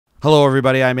Hello,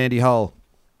 everybody. I'm Andy Hull.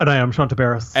 And I am Shanta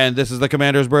Barris. And this is the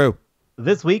Commander's Brew.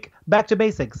 This week, back to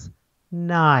basics.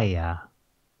 Naya.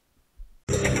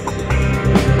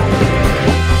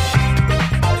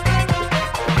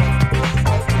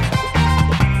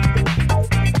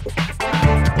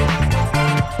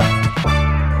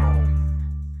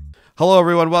 Hello,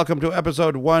 everyone. Welcome to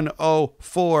episode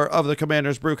 104 of the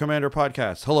Commander's Brew Commander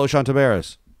podcast. Hello, Shanta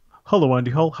Barris. Hello, Andy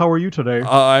Hull. How are you today?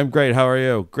 I'm great. How are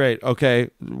you? Great. Okay.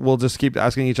 We'll just keep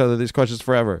asking each other these questions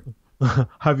forever.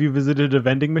 Have you visited a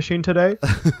vending machine today?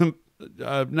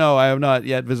 No, I have not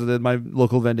yet visited my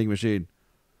local vending machine.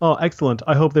 Oh, excellent.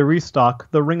 I hope they restock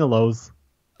the Ringalos.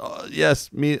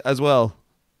 Yes, me as well.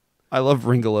 I love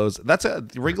Ringalos.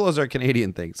 Ringalos are a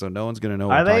Canadian thing, so no one's going to know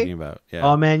what I'm talking about. Yeah.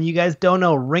 Oh, man, you guys don't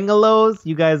know Ringalos?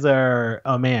 You guys are...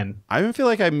 Oh, man. I even feel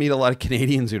like I meet a lot of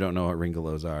Canadians who don't know what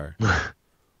Ringalos are.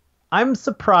 I'm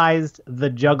surprised the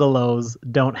Juggalos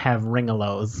don't have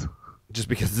Ringalos. Just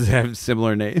because they have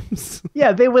similar names?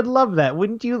 Yeah, they would love that.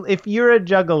 Wouldn't you? If you're a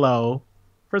Juggalo,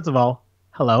 first of all,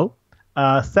 hello.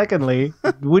 Secondly,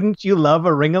 wouldn't you love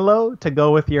a Ringalo to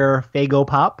go with your Faygo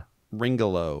Pop?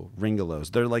 Ringalos.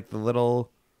 They're like the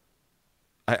little...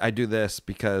 I do this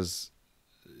because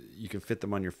you can fit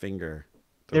them on your finger.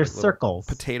 They're like circles.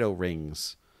 Potato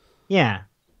rings. Yeah.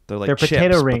 They're like they're chips,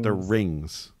 potato rings. but they're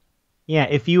rings. Yeah,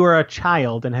 if you were a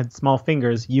child and had small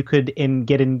fingers, you could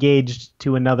get engaged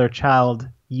to another child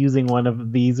using one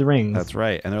of these rings. That's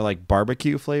right. And they're like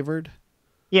barbecue flavored.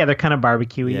 Yeah, they're kind of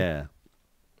barbecue-y. Yeah.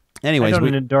 Anyways, I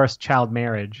don't endorse child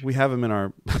marriage. We have them in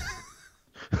our...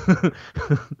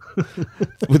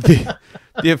 With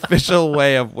the official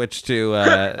way of which to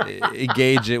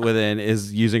engage it within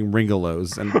is using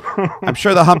Ringalos, and I'm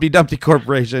sure the Humpty Dumpty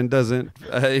Corporation doesn't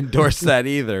endorse that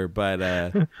either. But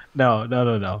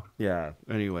No. Yeah.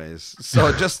 Anyways,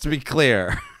 so just to be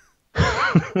clear,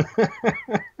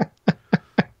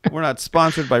 we're not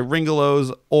sponsored by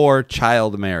Ringalos or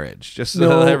child marriage. Just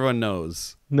so that everyone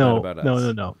knows. No. About us.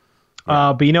 No.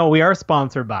 Yeah. But we are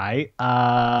sponsored by...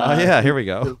 yeah, here we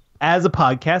go. As a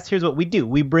podcast, here's what we do.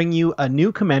 We bring you a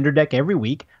new Commander deck every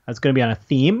week. It's going to be on a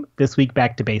theme. This week,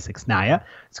 Back to Basics, Naya.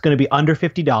 It's going to be under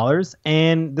 $50,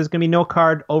 and there's going to be no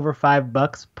card over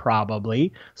 $5,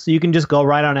 probably. So you can just go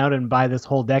right on out and buy this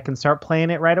whole deck and start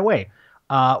playing it right away.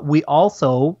 We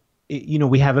also,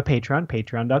 we have a Patreon,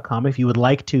 patreon.com. If you would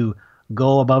like to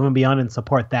go above and beyond and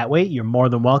support that way, you're more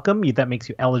than welcome. That makes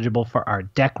you eligible for our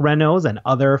deck renos and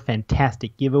other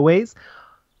fantastic giveaways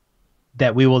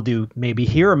that we will do maybe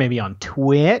here or maybe on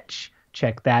Twitch.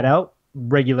 Check that out.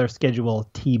 Regular schedule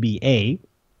TBA.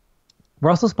 We're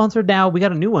also sponsored now. We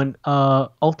got a new one.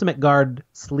 Ultimate Guard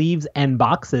sleeves and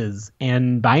boxes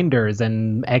and binders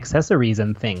and accessories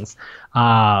and things.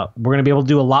 We're going to be able to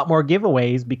do a lot more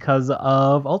giveaways because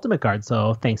of Ultimate Guard.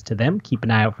 So thanks to them. Keep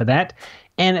an eye out for that.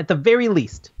 And at the very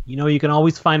least, you can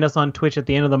always find us on Twitch at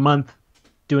the end of the month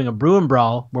doing a Brew and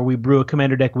Brawl where we brew a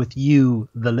Commander deck with you,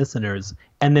 the listeners.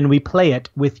 And then we play it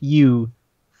with you,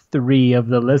 3 of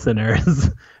the listeners,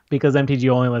 because MTG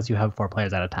only lets you have 4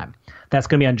 players at a time. That's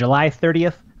going to be on July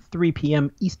 30th, 3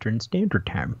 p.m. Eastern Standard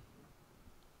Time.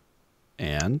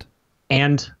 And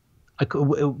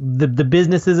the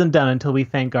business isn't done until we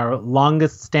thank our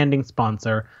longest standing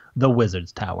sponsor, the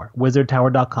Wizards Tower.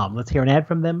 WizardTower.com. Let's hear an ad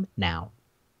from them now.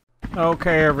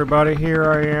 Okay, everybody,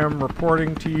 here I am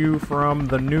reporting to you from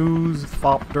the news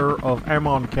thopter of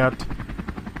Amonkhet.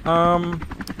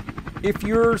 If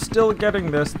you're still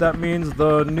getting this, that means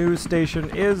the news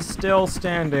station is still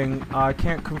standing. I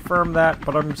can't confirm that,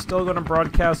 but I'm still going to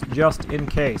broadcast just in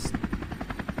case.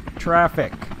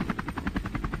 Traffic.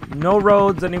 No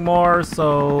roads anymore,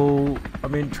 so,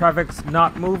 traffic's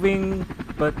not moving,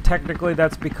 but technically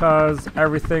that's because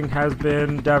everything has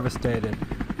been devastated.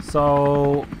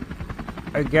 So,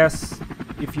 I guess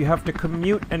if you have to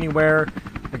commute anywhere,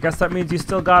 I guess that means you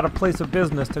still got a place of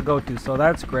business to go to, so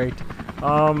that's great.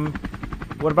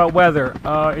 What about weather?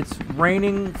 It's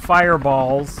raining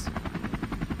fireballs.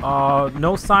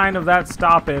 No sign of that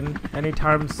stopping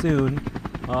anytime soon.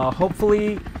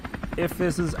 Hopefully, if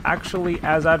this is actually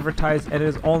as advertised and it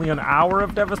is only an hour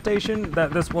of devastation,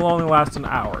 that this will only last an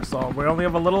hour. So we only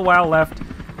have a little while left,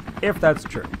 if that's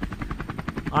true.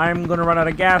 I'm going to run out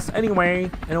of gas anyway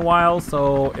in a while,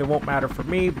 so it won't matter for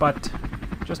me, but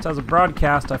just as a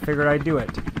broadcast, I figured I'd do it.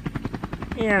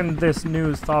 And this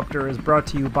news thopter is brought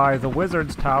to you by the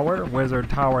Wizards Tower,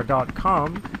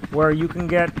 wizardtower.com, where you can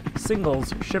get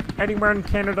singles shipped anywhere in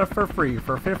Canada for free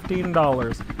for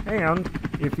 $15. And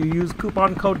if you use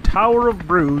coupon code Tower of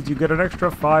Brews, you get an extra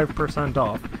 5%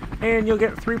 off. And you'll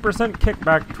get 3%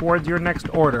 kickback towards your next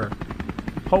order.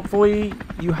 Hopefully,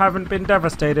 you haven't been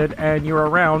devastated and you're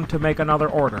around to make another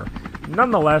order.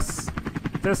 Nonetheless,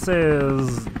 this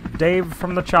is Dave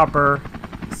from the Chopper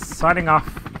signing off.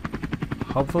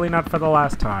 Hopefully not for the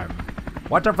last time.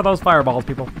 Watch out for those fireballs,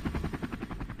 people.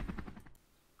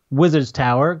 Wizard's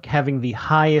Tower having the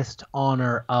highest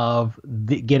honor of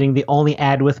getting the only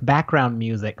ad with background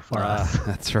music for us.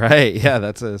 That's right. Yeah,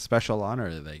 that's a special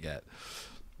honor that they get.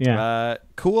 Yeah.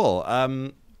 Cool.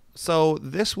 So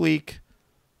this week,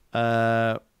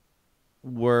 we're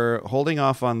holding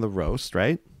off on the roast,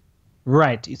 right?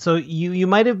 Right. So you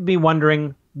might have been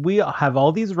wondering, we have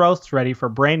all these roasts ready for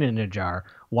Brain in a Jar.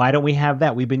 Why don't we have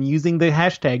that? We've been using the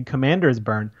hashtag Commander's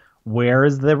Burn. Where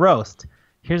is the roast?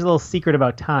 Here's a little secret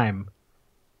about time.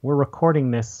 We're recording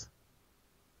this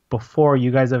before you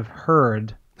guys have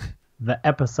heard the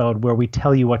episode where we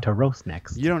tell you what to roast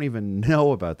next. You don't even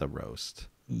know about the roast.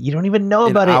 You don't even know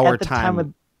about it at the time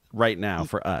of... right now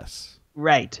for us.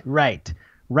 Right.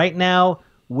 Right now,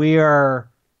 we are...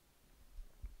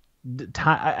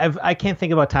 I can't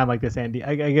think about time like this, Andy.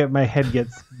 I get my head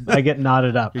gets I get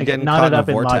knotted up. You're I get getting knotted caught up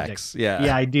in in a logic. vortex. Yeah.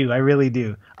 Yeah, I do. I really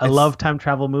do. I love time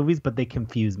travel movies, but they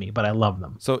confuse me. But I love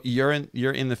them. So you're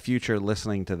in the future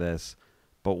listening to this,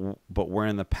 but we're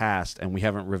in the past and we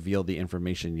haven't revealed the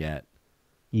information yet.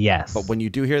 Yes. But when you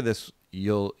do hear this,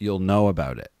 you'll know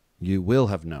about it. You will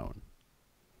have known.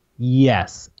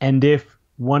 Yes. And if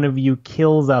one of you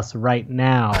kills us right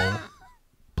now,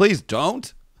 please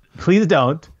don't. Please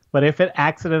don't. But if it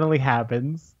accidentally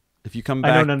happens, if you come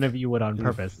back, I know none of you would on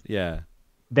purpose. Yeah.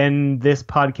 Then this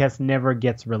podcast never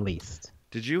gets released.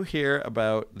 Did you hear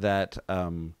about that?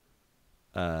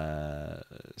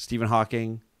 Stephen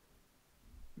Hawking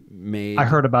made. I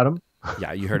heard about him.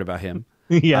 Yeah, you heard about him.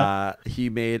 Yeah. He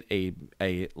made a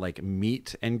like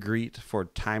meet and greet for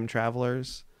time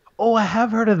travelers. Oh, I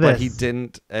have heard of this. But he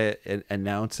didn't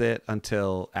announce it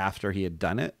until after he had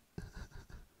done it.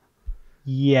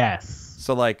 Yes.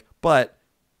 So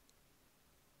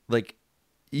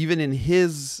even in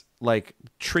his like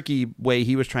tricky way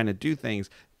he was trying to do things,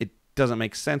 it doesn't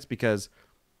make sense because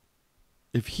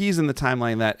if he's in the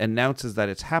timeline that announces that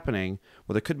it's happening,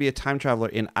 well, there could be a time traveler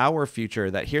in our future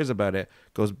that hears about it,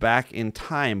 goes back in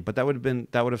time, but that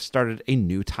would have started a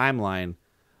new timeline.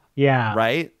 Yeah.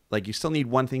 Right? Like you still need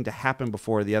one thing to happen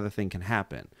before the other thing can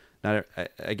happen. Now,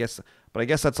 I guess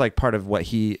that's like part of what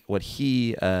he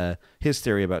his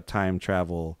theory about time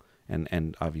travel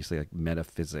and obviously like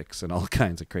metaphysics and all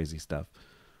kinds of crazy stuff.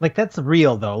 Like that's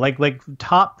real though. Like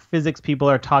top physics people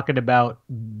are talking about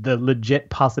the legit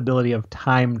possibility of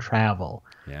time travel.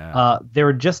 Yeah. They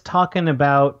were just talking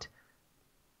about.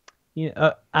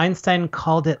 Einstein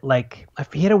called it like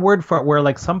he had a word for it where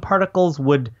like some particles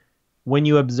would, when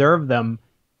you observe them,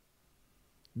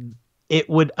 it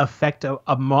would affect a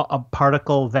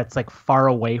particle that's like far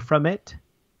away from it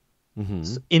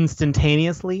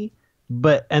instantaneously.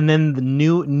 And then the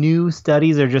new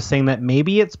studies are just saying that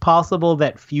maybe it's possible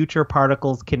that future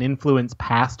particles can influence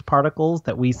past particles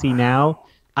that we see now.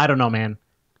 I don't know, man.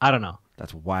 I don't know.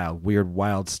 That's wild, weird,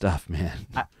 wild stuff, man.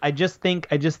 I just think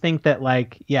that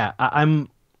like, yeah,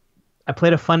 I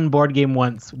played a fun board game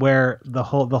once where the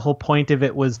whole point of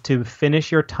it was to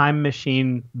finish your time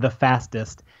machine the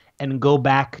fastest and go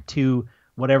back to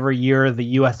whatever year the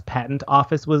U.S. Patent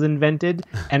Office was invented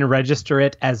and register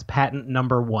it as patent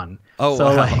number 1. Oh,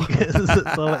 so wow. like,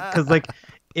 because like,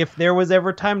 if there was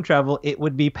ever time travel, it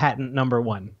would be patent number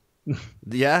 1.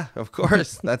 Yeah, of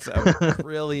course. That's a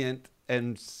brilliant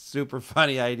and super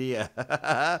funny idea.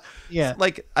 Yeah.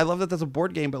 Like, I love that that's a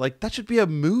board game, but like that should be a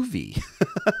movie.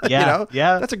 Yeah.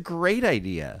 Yeah. That's a great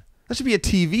idea. That should be a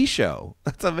TV show.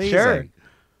 That's amazing. Sure.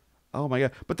 Oh my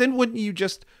God. But then wouldn't you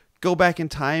just go back in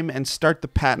time and start the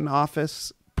patent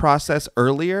office process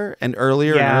earlier and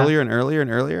earlier and earlier and earlier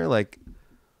and earlier? Like,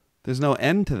 there's no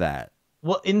end to that.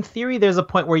 Well, in theory, there's a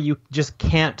point where you just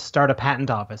can't start a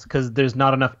patent office because there's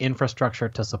not enough infrastructure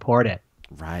to support it.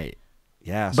 Right.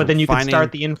 Yeah. But then you can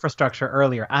start the infrastructure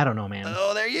earlier. I don't know, man.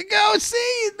 Oh, there you go.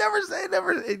 See, never.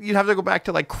 You'd have to go back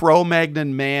to like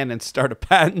Cro-Magnon man and start a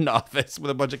patent office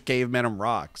with a bunch of cavemen and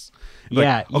rocks.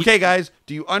 Yeah. Like, okay, guys,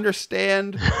 do you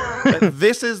understand that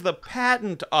this is the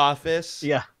patent office?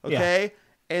 Yeah. Okay.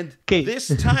 Yeah. And this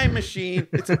time machine.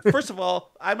 First of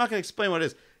all, I'm not going to explain what it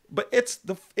is, but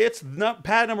it's not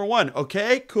patent number 1.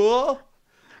 Okay, cool.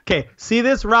 Okay, see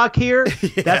this rock here?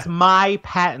 Yeah. That's my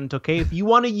patent, okay? If you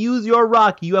want to use your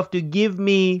rock, you have to give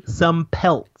me some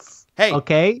pelts. Hey.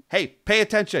 Okay? Hey, pay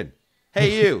attention.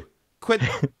 Hey you. Quit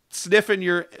sniffing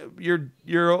your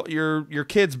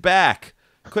kid's back.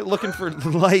 Quit looking for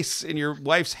lice in your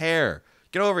wife's hair.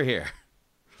 Get over here.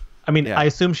 I mean, Yeah. I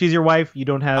assume she's your wife. You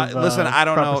don't have listen, I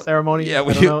don't proper know. ceremony. Yeah,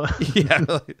 I don't know. yeah.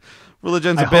 Like,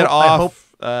 religion's I a bit hope-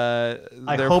 I off.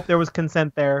 I hope there was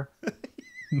consent there.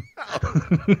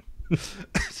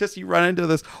 It's just you run into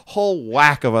this whole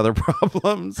whack of other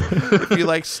problems if you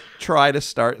like try to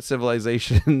start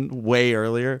civilization way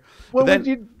earlier. What But would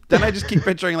you? then I just keep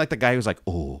picturing like the guy who's like,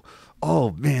 oh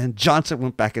man, Johnson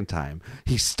went back in time.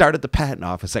 He started the patent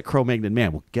office at Cro-Magnon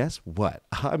Man. Well, guess what?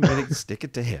 I'm going to stick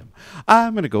it to him.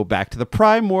 I'm going to go back to the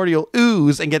primordial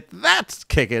ooze and get that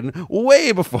kicking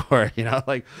way before,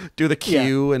 like do the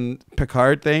Q and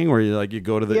Picard thing where you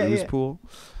go to the ooze pool.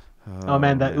 Oh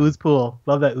man, that ooze pool.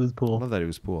 Love that ooze pool. Love that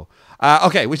ooze pool.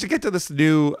 Okay, we should get to this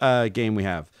new game we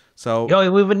have. So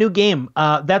Yo, we have a new game.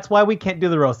 That's why we can't do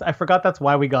the roast. I forgot that's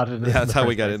why we got into this. yeah, that's how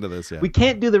we got into this. Yeah. We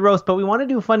can't do the roast, but we want to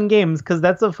do fun games because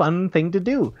that's a fun thing to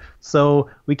do.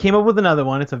 So we came up with another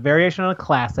one. It's a variation on a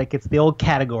classic. It's the old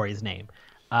categories name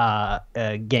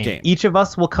game. Each of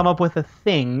us will come up with a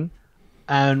thing,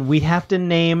 and we have to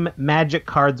name magic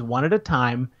cards one at a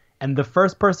time. And the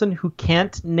first person who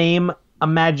can't name a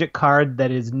magic card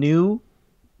that is new,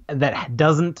 that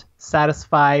doesn't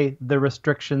satisfy the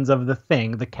restrictions of the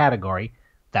thing, the category,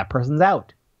 that person's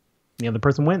out. The other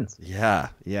person wins. Yeah.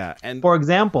 And for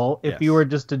example, if you were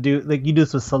just to do, like, you do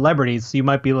this with celebrities, so you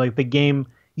might be like the game,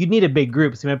 you'd need a big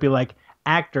group, so you might be like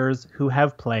actors who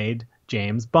have played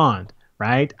James Bond,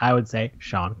 right? I would say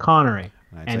Sean Connery.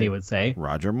 And he would say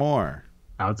Roger Moore.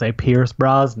 I would say Pierce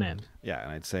Brosnan. Yeah,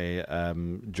 and I'd say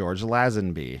George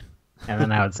Lazenby. And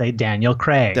then I would say Daniel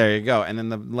Craig. There you go. And then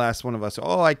the last one of us.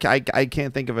 Oh, I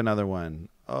can't think of another one.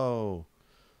 Oh,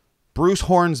 Bruce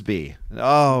Hornsby.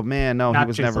 Oh man, no, he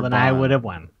was never. So then Bond. I would have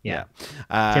won. Yeah.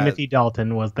 Timothy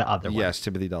Dalton was the other one. Yes,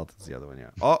 Timothy Dalton's the other one.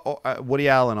 Yeah. Woody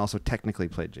Allen also technically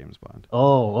played James Bond.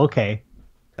 Oh, okay.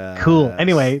 Cool.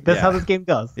 Anyway, that's how this game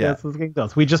goes. Yeah. That's how this game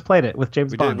goes. We just played it with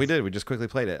James Bond. We did. We just quickly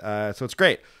played it. So it's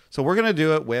great. So we're gonna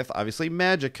do it with obviously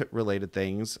magic related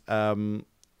things.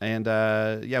 Who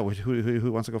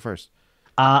wants to go first?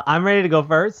 I'm ready to go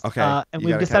first. Okay. And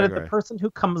we've decided the person who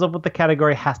comes up with the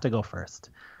category has to go first.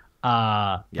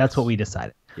 That's what we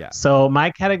decided. Yeah. So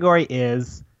my category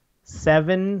is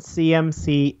 7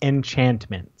 CMC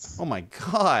enchantments. Oh my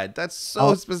God, that's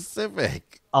so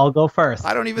specific. I'll go first.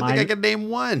 I don't even think I can name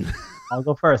one. I'll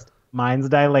go first. Mine's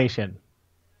Dilation.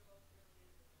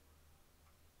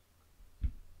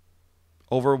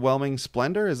 Overwhelming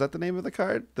Splendor? Is that the name of the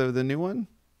card? The new one?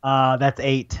 That's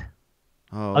 8.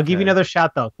 Oh, okay. I'll give you another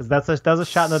shot though, because that was a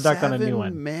shot in the dark on a new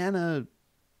one. 7 mana.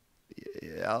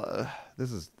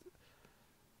 This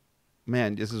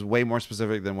is way more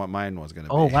specific than what mine was going to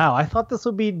be. Oh wow, I thought this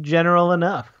would be general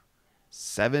enough.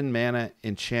 7 mana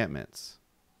enchantments.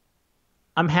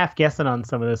 I'm half guessing on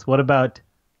some of this. What about?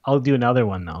 I'll do another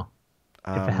one though,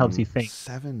 if it helps you think.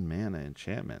 7 mana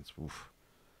enchantments. Oof.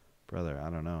 Brother, I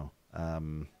don't know.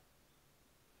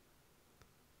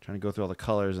 Trying to go through all the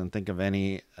colors and think of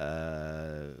any.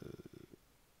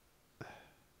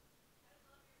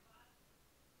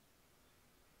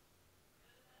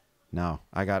 No,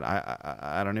 I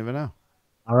don't even know.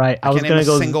 All right, I was going to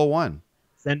go single one.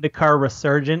 Zendikar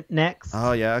Resurgent next.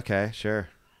 Oh yeah, okay, sure.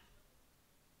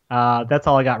 That's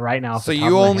all I got right now. So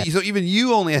even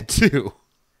you only had 2.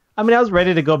 I mean, I was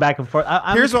ready to go back and forth.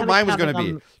 Here's what mine was going to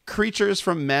be: creatures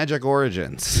from Magic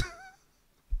Origins.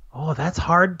 Oh, that's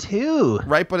hard too.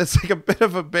 Right, but it's like a bit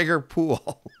of a bigger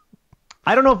pool.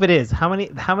 I don't know if it is. How many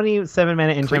 7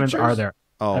 mana enchantments are there?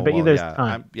 Oh, I bet you there's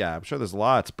tons. I'm sure there's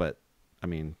lots, but I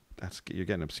mean, you're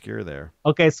getting obscure there.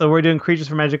 Okay, so we're doing creatures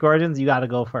from Magic Origins. You got to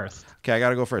go first. Okay, I got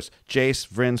to go first. Jace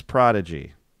Vryn's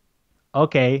Prodigy.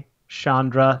 Okay,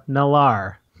 Chandra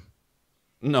Nalaar.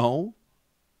 No.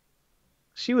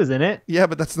 She was in it. Yeah,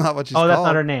 but that's not what she's called. Oh, that's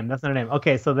not her name. That's not her name.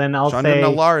 Okay, so then I'll Chandra say...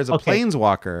 Nalaar is a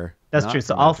planeswalker. That's true.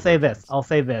 So I'll say this. So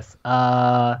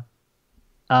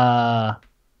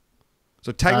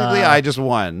technically, I just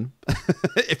won.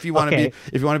 if you want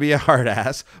to be a hard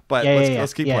ass, but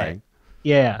let's keep playing.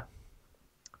 Yeah.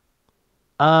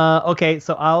 Okay,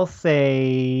 so I'll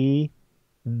say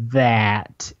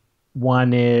that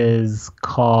one is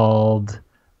called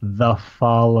the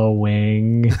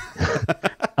following.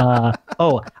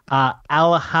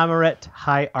 Alhamaret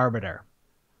High Arbiter.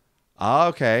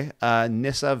 Okay.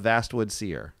 Nissa Vastwood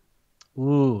Seer.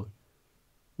 Ooh.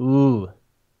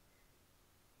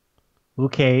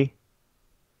 Okay.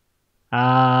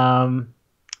 I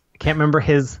can't remember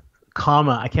his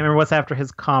comma. I can't remember what's after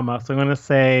his comma. So I'm going to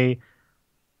say,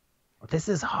 this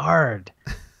is hard.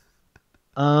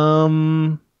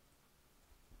 I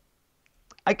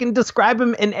can describe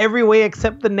him in every way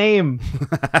except the name.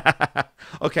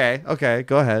 Okay.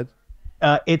 Go ahead.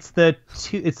 It's the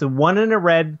one in a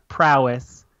red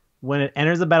prowess. When it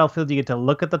enters the battlefield, you get to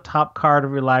look at the top card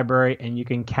of your library, and you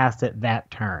can cast it that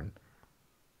turn.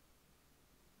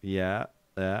 Yeah,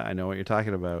 I know what you're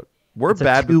talking about. We're It's a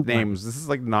bad with 2/1. names. This is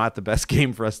like not the best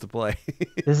game for us to play.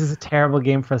 This is a terrible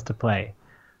game for us to play.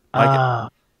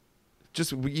 Like,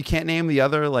 just you can't name the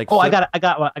other like. Oh, flip- I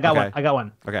got one. Okay. I got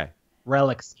one. Okay.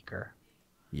 Relic Seeker.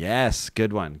 Yes,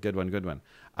 good one.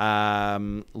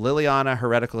 Liliana,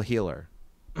 Heretical Healer.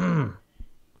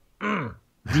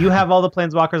 Do you have all the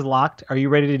planeswalkers locked? Are you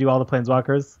ready to do all the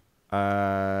planeswalkers?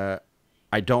 I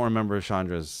don't remember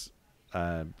Chandra's.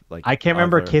 Like I can't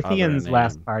remember other Kithian's name.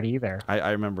 last part either.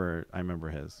 I remember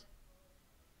his.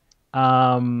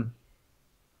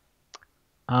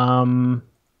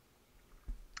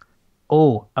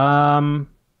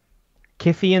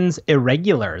 Kithian's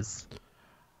Irregulars.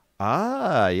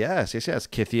 Ah, yes.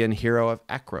 Kithian, Hero of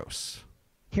Akros.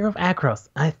 Hero of Akros.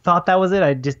 I thought that was it.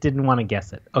 I just didn't want to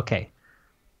guess it. Okay.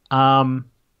 See,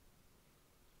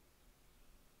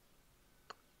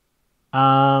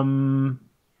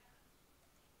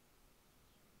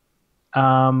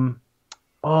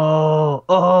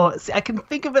 I can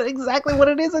think of it exactly what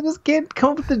it is. I just can't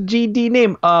come up with the GD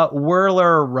name.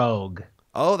 Whirler Rogue.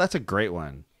 Oh, that's a great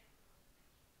one.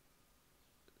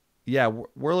 Yeah,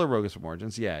 Whirler Rogue is from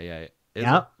Origins. Yeah. Is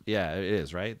Yeah. it? Yeah, it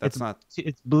is, right? That's not.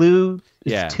 It's blue.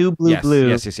 It's Yeah. blue.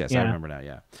 Yes. Yeah. I remember now.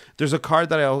 Yeah. There's a card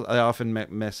that I often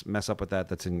mess up with that.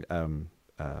 That's in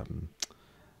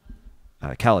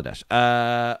Kaladesh.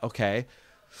 Okay.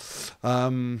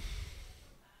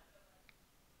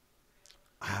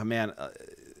 Man,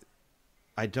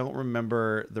 I don't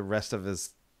remember the rest of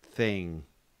his thing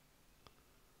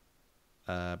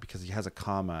because he has a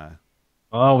comma.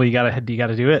 Oh, well, you gotta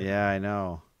do it. Yeah, I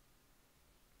know.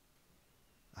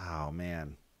 Oh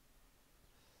man.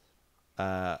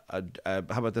 How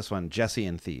about this one? Jessie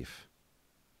and Thief.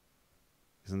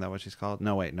 Isn't that what she's called?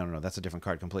 No, wait, no. That's a different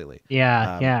card completely.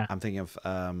 Yeah. I'm thinking of.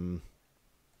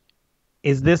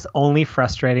 Is this only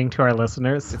frustrating to our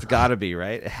listeners? It's got to be,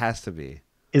 right? It has to be.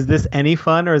 Is this any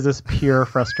fun or is this pure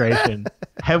frustration?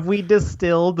 Have we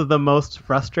distilled the most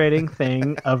frustrating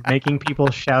thing of making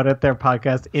people shout at their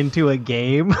podcast into a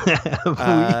game?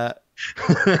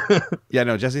 Yeah,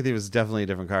 no, Jessie Thief is definitely a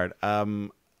different card. The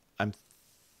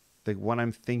one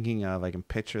I'm thinking of, I can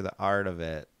picture the art of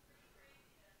it.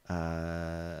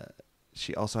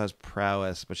 She also has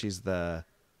prowess, but she's the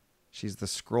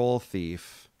scroll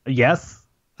thief. Yes.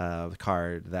 The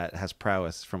card that has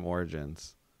prowess from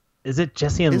Origins. Is it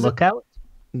Jesse and Lookout?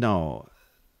 No.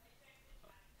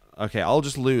 Okay, I'll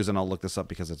just lose and I'll look this up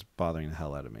because it's bothering the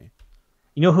hell out of me.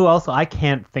 You know who also I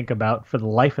can't think about for the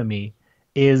life of me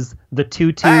is the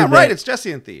 2/2. Right, it's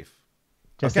Jessie and Thief.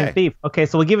 Jesse and Thief. Okay,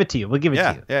 so we'll give it to you. To you.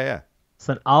 Yeah.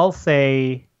 So I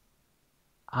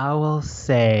will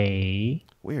say.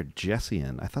 Weird,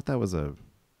 Jessian. I thought that was a.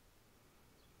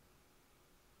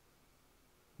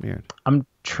 Weird. I'm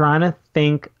trying to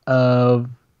think of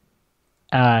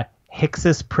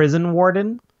Hixus Prison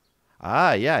Warden.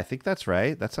 Ah, yeah, I think that's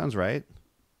right. That sounds right.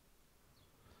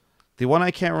 The one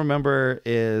I can't remember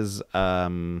is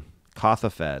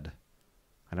Kothafed.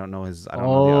 I don't know his. I don't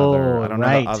know the other. I don't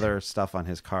know the other stuff on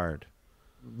his card.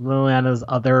 Liliana's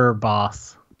other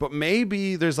boss. But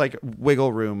maybe there's like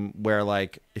wiggle room where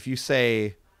like if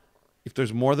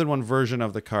there's more than one version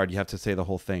of the card, you have to say the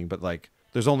whole thing. But like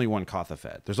there's only one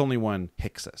Kothafed. There's only one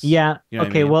Hixus. Yeah. You know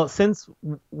okay. I mean? Well, since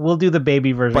we'll do the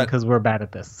baby version because we're bad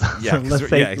at this. Yeah. Let's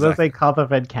say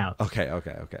Kothafed counts. Okay.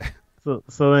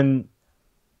 So then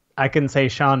I can say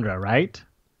Chandra, right?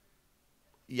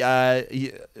 Yeah.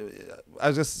 I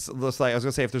was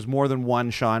gonna say if there's more than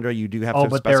one Chandra, you do have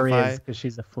to specify. There is because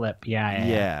she's a flip.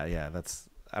 Yeah. That's.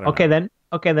 I don't know.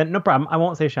 Okay then. No problem. I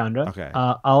won't say Chandra. Okay.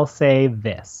 I'll say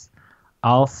this.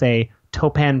 I'll say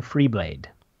Topan Freeblade.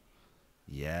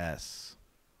 Yes,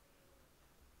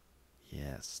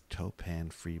 Topan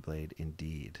Freeblade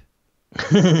indeed.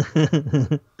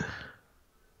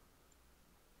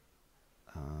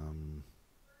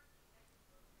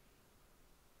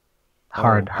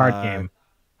 Hard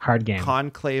game.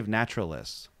 Conclave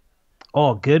Naturalist.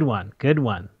 Oh, good one.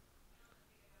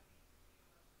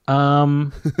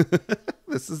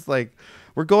 This is like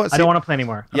we're going. I don't want to play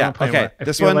anymore. Okay.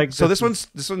 This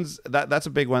one's that's a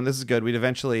big one. This is good. We'd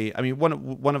eventually. I mean,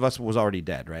 one of us was already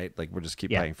dead, right? Like we're just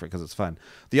keep playing for it because it's fun.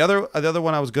 The other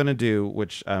one I was gonna do,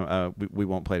 which we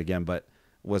won't play it again, but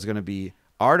was gonna be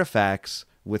artifacts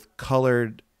with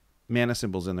colored mana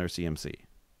symbols in their CMC.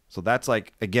 So that's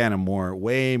like again a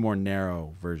way more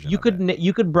narrow version. You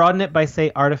could broaden it by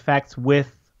say artifacts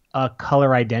with a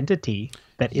color identity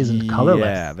that isn't colorless.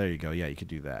 Yeah, there you go. Yeah, you could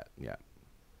do that. Yeah.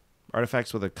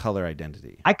 artifacts with a color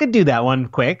identity. I could do that one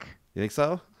quick. You think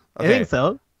so? I think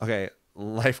so. Okay,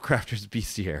 Lifecrafter's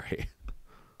Bestiary.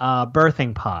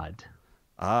 Birthing pod.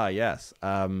 Ah, yes.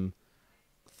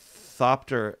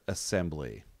 Thopter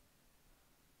Assembly.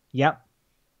 Yep.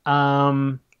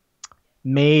 Is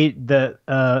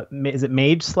it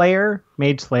Mage Slayer?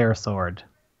 Mage Slayer sword.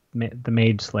 The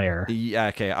Mage Slayer. Yeah,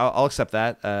 okay, I'll accept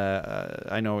that.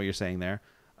 I know what you're saying there.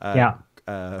 Yeah.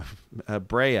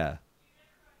 Brea.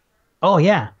 Oh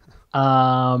yeah.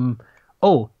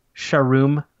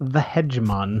 Sharoom the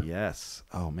Hegemon. Yes.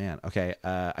 Oh man. Okay.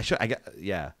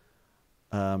 Yeah.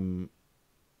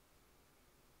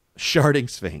 Sharding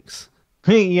Sphinx.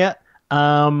 Yeah.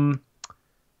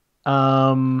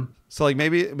 So like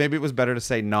maybe it was better to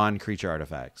say non-creature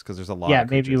artifacts because there's a lot. Yeah, of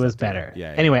maybe it was that do better. that.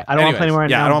 Yeah. Anyway, I don't want to play anymore.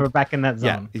 Yeah, now we're back in that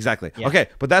zone. Yeah, exactly. Yeah. Okay,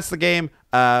 but that's the game.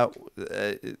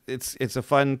 It's a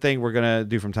fun thing we're gonna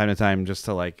do from time to time just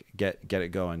to like get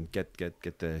it going, get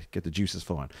the juices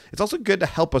flowing. It's also good to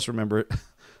help us remember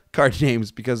card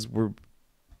names because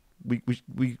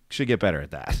we should get better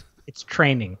at that. It's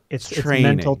training. It's training.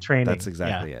 mental training. That's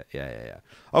exactly it. Yeah.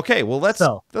 Okay, well let's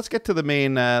get to the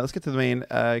main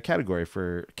category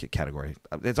for category.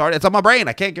 It's on my brain.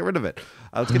 I can't get rid of it.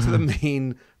 Let's get to the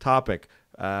main topic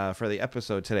for the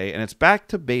episode today, and it's back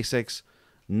to basics.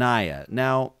 Naya.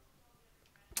 Now,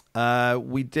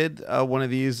 we did one of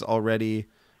these already,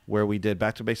 where we did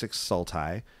back to basics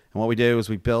Sultai, and what we did was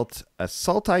we built a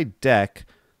Sultai deck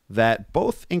that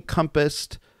both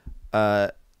encompassed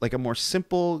like a more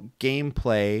simple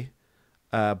gameplay,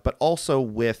 but also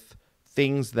with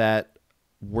things that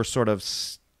were sort of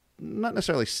not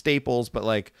necessarily staples, but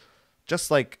like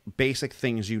just like basic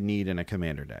things you need in a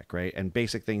commander deck, right? And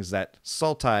basic things that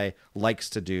Sultai likes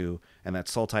to do and that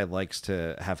Sultai likes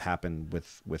to have happen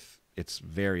with its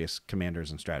various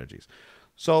commanders and strategies.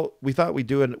 So we thought we'd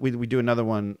do another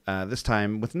one this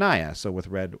time with Naya, so with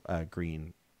red,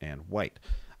 green, and white.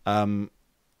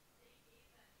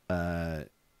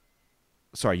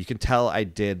 Sorry, you can tell I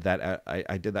did that.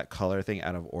 I did that color thing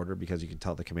out of order because you can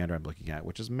tell the commander I'm looking at,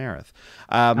 which is Marith,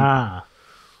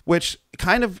 which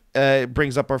kind of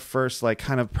brings up our first like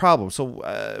kind of problem.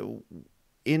 So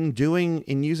in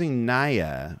using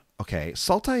Naya, okay,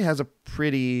 Sultai has a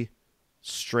pretty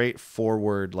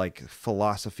straightforward like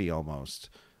philosophy almost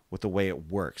with the way it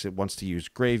works. It wants to use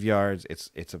graveyards.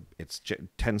 It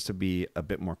tends to be a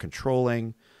bit more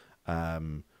controlling.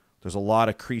 There's a lot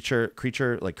of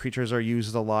creatures are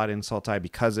used a lot in Sultai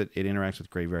because it interacts with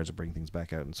graveyards to bring things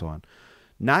back out and so on.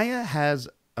 Naya has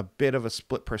a bit of a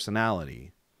split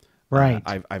personality, right?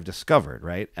 I've discovered,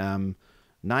 right?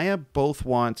 Naya both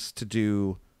wants to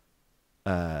do,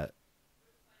 it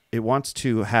wants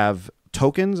to have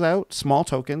tokens out, small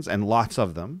tokens, and lots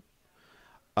of them,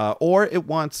 or it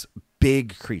wants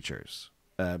big creatures,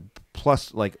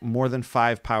 plus like more than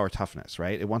 5 power toughness,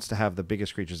 right? It wants to have the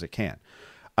biggest creatures it can.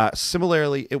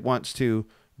 Similarly, it wants to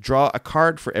draw a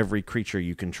card for every creature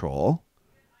you control,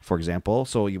 for example.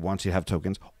 So it wants you to have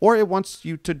tokens, or it wants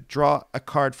you to draw a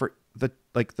card for the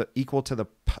equal to the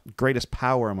greatest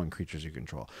power among creatures you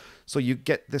control. So you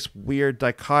get this weird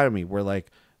dichotomy where like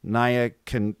Naya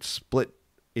can split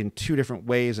in 2 different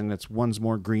ways, and it's one's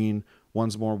more green,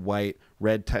 one's more white.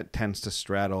 Red tends to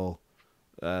straddle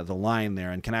the line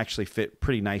there and can actually fit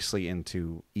pretty nicely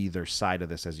into either side of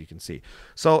this, as you can see.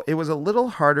 So it was a little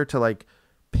harder to like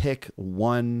pick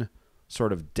one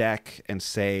sort of deck and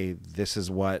say this is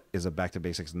what is a back to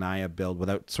basics Naya build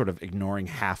without sort of ignoring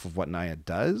half of what Naya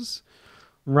does.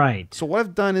 Right. So what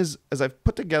I've done is I've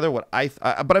put together what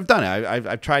but I've done it.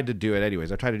 I've tried to do it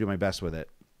anyways. I've tried to do my best with it,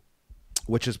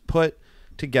 which is put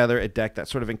together a deck that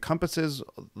sort of encompasses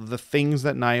the things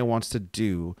that Naya wants to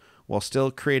do while still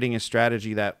creating a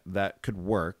strategy that could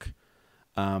work,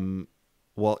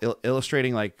 while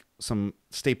illustrating like some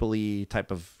staple-y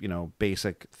type of,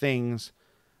 basic things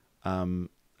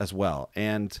as well.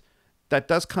 And that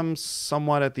does come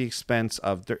somewhat at the expense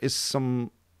of there is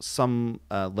some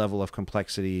level of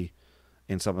complexity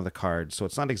in some of the cards. So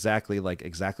it's not exactly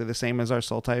the same as our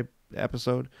Sultai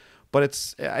episode,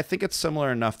 but I think it's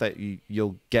similar enough that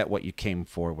you'll get what you came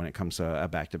for when it comes to a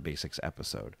back to basics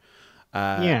episode.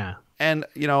 Yeah. And,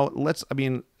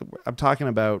 I'm talking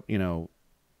about,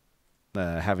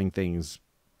 having things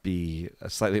be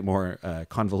slightly more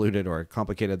convoluted or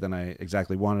complicated than I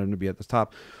exactly wanted them to be at the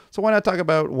top. So why not talk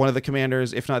about one of the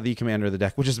commanders, if not the commander of the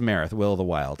deck, which is Marith, Will of the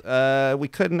Wild. We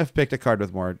couldn't have picked a card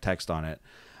with more text on it.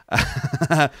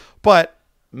 But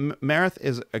Marith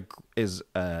is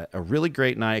a really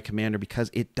great Naya commander because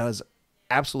it does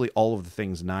absolutely all of the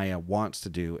things Naya wants to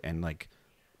do and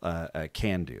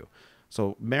can do.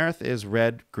 So Marith is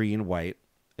red, green, white.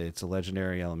 It's a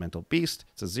legendary elemental beast.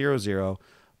 It's a 0/0.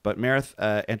 But Marith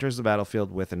enters the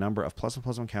battlefield with a number of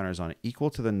 +1/+1 counters on it equal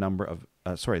to the number of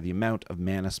the amount of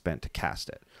mana spent to cast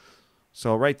it.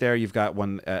 So right there, you've got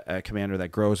a commander that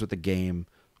grows with the game,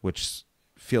 which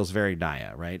feels very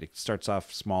Naya, right? It starts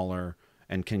off smaller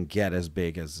and can get as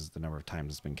big as the number of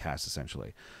times it's been cast,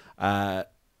 essentially. It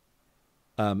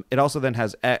also then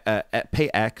has pay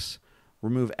X,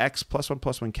 remove X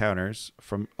 +1/+1 counters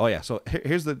from. Oh yeah, so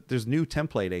there's new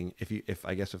templating.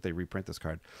 If they reprint this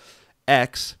card.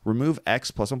 X, remove X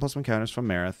 +1/+1 counters from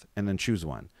Marith, and then choose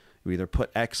one. You either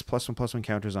put X +1/+1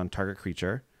 counters on target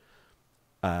creature.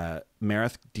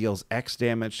 Marith deals X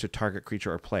damage to target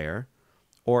creature or player,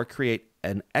 or create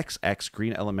an XX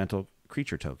green elemental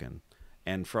creature token.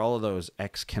 And for all of those,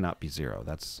 X cannot be 0.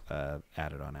 That's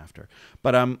added on after.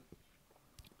 But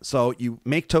so you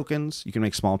make tokens. You can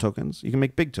make small tokens. You can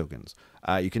make big tokens.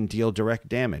 You can deal direct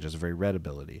damage as a very red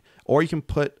ability, or you can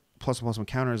put +1/+1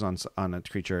 counters on a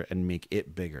creature and make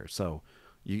it bigger. So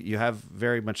you have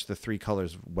very much the 3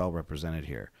 colors well represented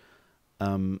here.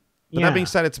 That being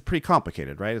said, it's pretty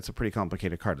complicated, right? It's a pretty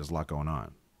complicated card. There's a lot going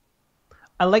on.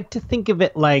 I like to think of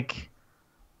it like,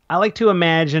 I like to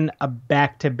imagine a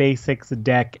back to basics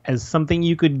deck as something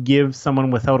you could give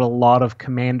someone without a lot of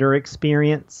commander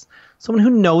experience. Someone who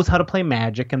knows how to play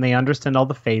Magic and they understand all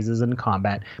the phases in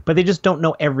combat, but they just don't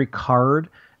know every card.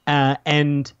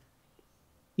 And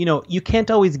you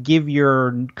can't always give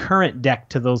your current deck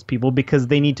to those people because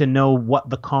they need to know what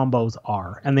the combos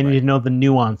are and they need to know the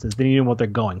nuances. They need to know what they're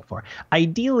going for.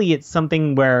 Ideally, it's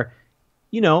something where,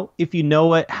 if you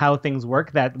know how things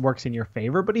work, that works in your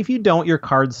favor. But if you don't, your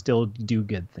cards still do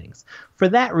good things. For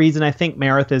that reason, I think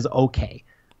Marith is okay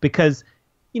because,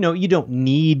 you don't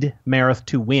need Marith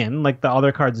to win. Like the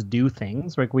other cards do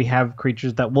things. Like we have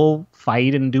creatures that will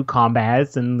fight and do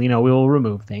combats and, we will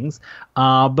remove things.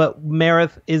 But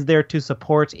Marith is there to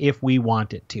support if we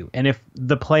want it to. And if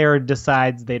the player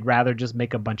decides they'd rather just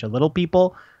make a bunch of little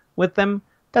people with them,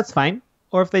 that's fine.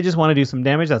 Or if they just want to do some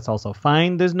damage, that's also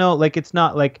fine. There's no, it's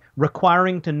not like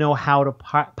requiring to know how to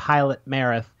pilot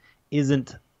Marith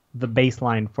isn't the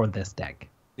baseline for this deck.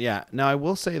 Yeah. Now, I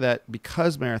will say that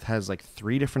because Marith has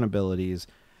 3 different abilities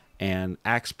and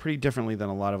acts pretty differently than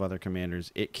a lot of other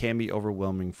commanders, it can be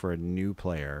overwhelming for a new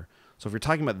player. So if you're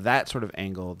talking about that sort of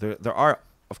angle, there are,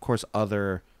 of course,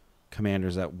 other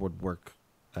commanders that would work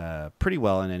pretty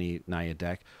well in any Naya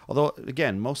deck. Although,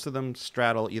 again, most of them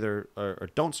straddle either or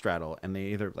don't straddle, and they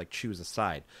either choose a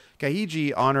side.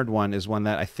 Gaiji Honored One is one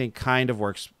that I think kind of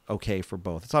works okay for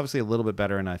both. It's obviously a little bit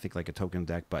better in, I think, a token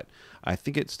deck, but I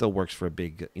think it still works for a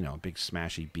big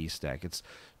smashy beast deck. It's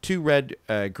 2 red,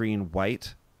 green,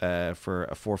 white for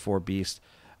a 4/4 beast.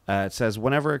 It says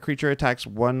whenever a creature attacks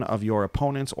one of your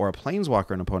opponents or a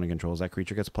planeswalker an opponent controls, that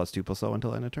creature gets +2/+0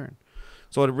 until end of turn.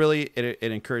 So it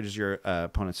encourages your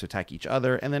opponents to attack each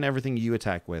other, and then everything you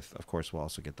attack with, of course, will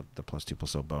also get the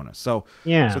 +2/+0 bonus. So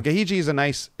yeah. So Gahiji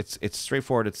is it's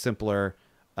straightforward, it's simpler.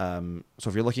 So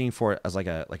if you're looking for it as like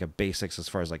a basics as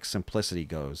far as simplicity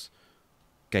goes,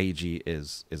 Gahiji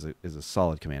is a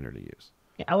solid commander to use.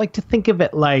 Yeah, I like to think of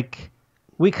it like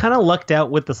we kind of lucked out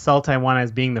with the Sultai one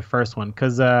as being the first one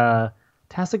because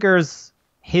Tassiger's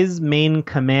his main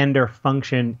commander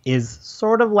function is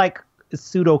sort of like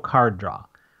pseudo card draw,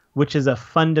 which is a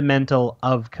fundamental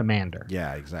of commander.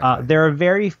 Yeah, exactly. There are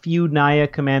very few Naya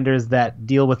commanders that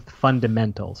deal with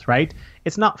fundamentals, right?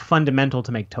 It's not fundamental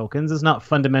to make tokens. It's not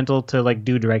fundamental to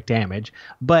do direct damage,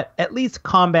 but at least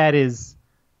combat is,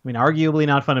 arguably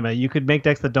not fundamental. You could make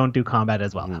decks that don't do combat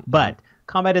as well, but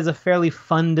combat is a fairly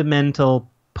fundamental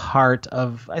part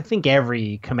of, I think,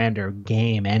 every commander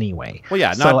game anyway. Well,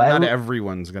 yeah, not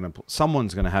everyone's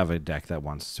someone's gonna have a deck that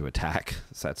wants to attack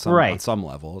on some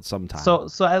level at some time.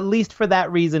 So at least for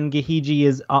that reason, Gahiji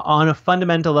is on a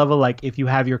fundamental level. If you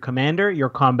have your commander, your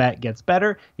combat gets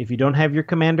better. If you don't have your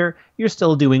commander, you're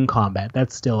still doing combat.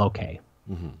 That's still okay.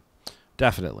 Mm-hmm.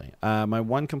 Definitely. My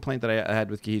one complaint that I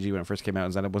had with Gahiji when it first came out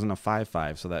is that it wasn't a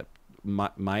 5/5. So that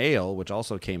Mael, which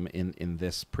also came in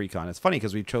this precon. It's funny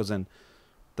because we've chosen.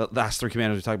 The last 3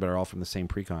 commanders we talked about are all from the same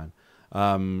precon.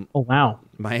 Oh, wow.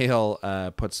 Mael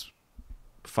puts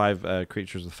 5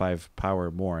 creatures with 5 power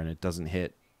more, and it doesn't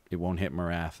hit. It won't hit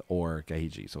Marath or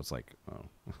Gahiji. So it's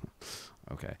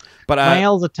okay. But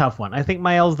Mael's a tough one. I think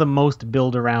Mael's the most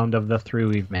build around of the 3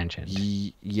 we've mentioned.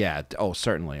 Yeah. Oh,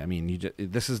 certainly.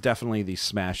 This is definitely the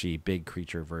smashy big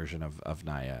creature version of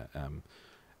Naya.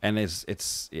 And it's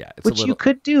which you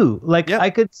could do. I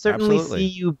could certainly absolutely. see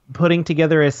you putting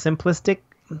together a simplistic.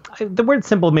 The word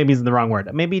simple maybe isn't the wrong word.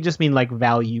 Maybe just mean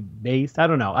value based. I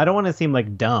don't know. I don't want to seem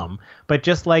dumb, but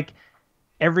just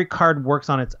every card works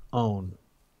on its own.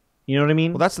 You know what I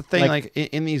mean? Well, that's the thing. Like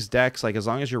in these decks, like as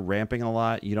long as you're ramping a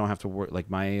lot, you don't have to work. Like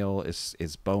Mael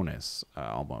is bonus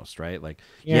almost, right? Like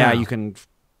yeah, you can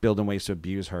build in ways to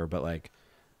abuse her, but like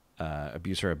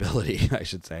abuse her ability, I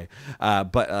should say.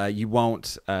 But you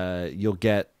won't.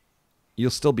 You'll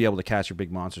still be able to catch your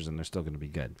big monsters, and they're still going to be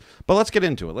good. But let's get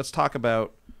into it. Let's talk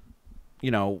about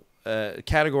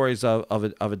categories of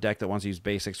a deck that wants to use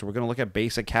basics. So we're going to look at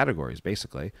basic categories,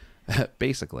 basically.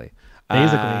 Basically.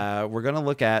 We're going to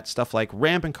look at stuff like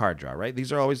ramp and card draw, right?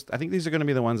 These are always, I think these are going to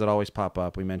be the ones that always pop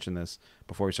up. We mentioned this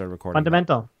before we started recording.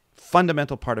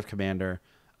 Fundamental Part of Commander.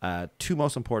 Two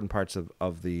most important parts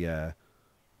of the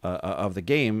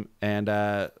game. And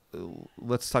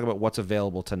let's talk about what's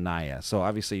available to Naya. So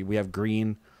obviously we have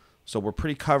green, so we're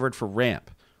pretty covered for ramp.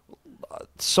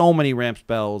 So many ramp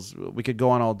spells. We could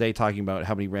go on all day talking about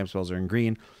how many ramp spells are in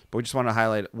green, but we just want to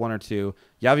highlight one or two.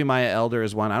 Yavimaya Elder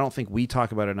is one. I don't think we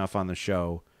talk about it enough on the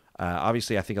show.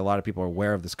 Obviously, I think a lot of people are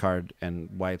aware of this card and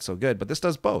why it's so good, but this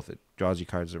does both. It draws you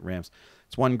cards that ramps.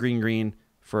 It's 1 green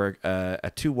for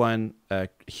a 2/1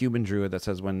 human druid that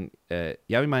says when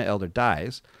Yavimaya Elder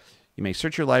dies, you may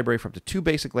search your library for up to 2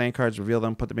 basic land cards, reveal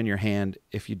them, put them in your hand.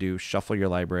 If you do, shuffle your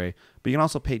library. But you can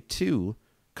also pay 2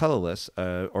 colorless,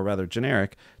 or rather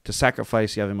generic, to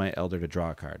sacrifice Yavimaya Elder to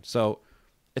draw a card. So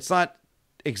it's not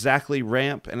exactly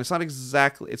ramp, and it's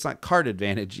not card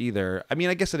advantage either. I mean,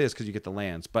 I guess it is because you get the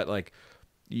lands, but like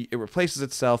it replaces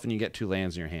itself and you get 2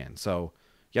 lands in your hand. So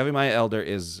Yavimaya Elder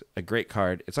is a great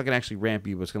card. It's not going to actually ramp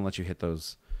you, but it's going to let you hit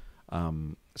those.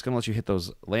 It's going to let you hit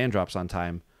those land drops on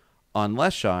time,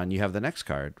 unless Sean, you have the next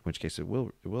card, in which case it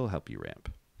will help you ramp.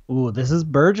 Ooh, this is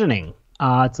Burgeoning.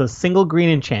 It's a single green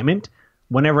enchantment.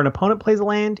 Whenever an opponent plays a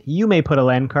land, you may put a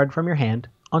land card from your hand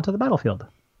onto the battlefield.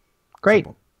 Great.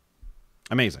 Simple.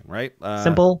 Amazing, right?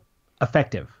 Simple,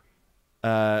 effective.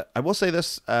 I will say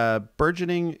this.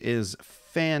 Burgeoning is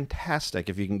fantastic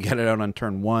if you can get it out on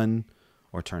turn 1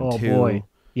 or turn 2. Oh, boy.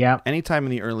 Yeah. Anytime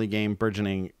in the early game,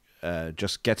 Burgeoning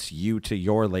just gets you to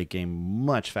your late game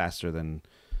much faster than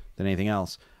anything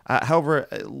else. However,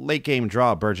 late game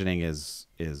draw, Burgeoning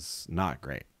is not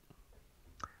great.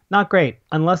 Not great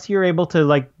unless you're able to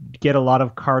like get a lot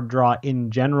of card draw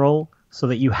in general, so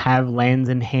that you have lands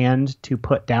in hand to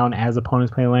put down as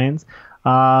opponents play lands.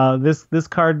 This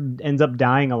card ends up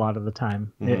dying a lot of the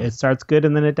time. Mm-hmm. It starts good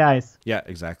and then it dies. Yeah,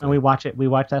 exactly. And we watch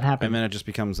that happen. And then it just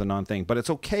becomes a non-thing. But it's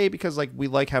okay because like we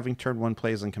like having turn 1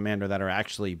 plays in Commander that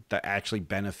actually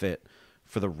benefit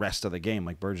for the rest of the game,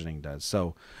 like Burgeoning does.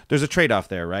 So there's a trade-off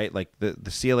there, right? Like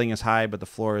the ceiling is high, but the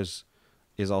floor is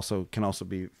can also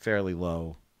be fairly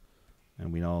low.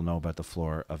 And we all know about the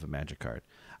floor of a Magic card.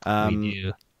 We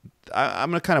do. I'm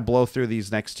going to kind of blow through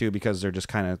these next 2 because they're just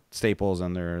kind of staples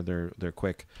and they're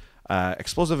quick.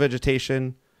 Explosive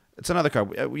Vegetation. It's another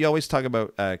card. We always talk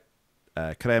about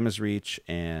Kadama's Reach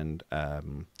and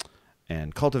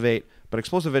Cultivate, but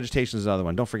Explosive Vegetation is another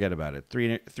one. Don't forget about it.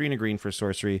 3 and a green for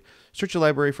sorcery. Search your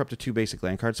library for up to 2 basic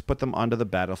land cards. Put them onto the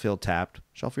battlefield tapped.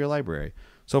 Shuffle your library.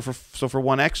 So for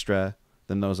 1 extra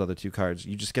than those other 2 cards,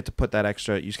 you just get to put that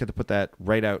extra. You just get to put that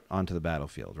right out onto the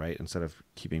battlefield, right? Instead of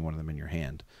keeping one of them in your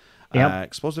hand. Yep.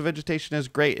 Explosive Vegetation is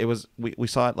great. It was we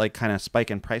saw it like kind of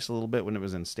spike in price a little bit when it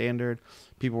was in Standard.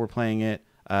 People were playing it.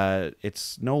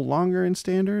 It's no longer in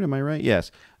Standard. Am I right?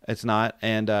 Yes, it's not,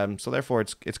 and so therefore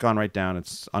it's gone right down.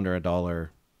 It's under $1.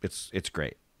 It's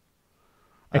great.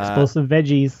 Explosive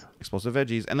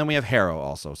Veggies, and then we have Harrow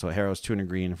also. So Harrow is 2 and a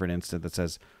green for an instant that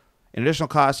says, in additional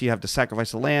cost, you have to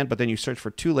sacrifice a land, but then you search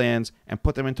for 2 lands and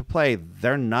put them into play.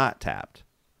 They're not tapped.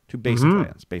 2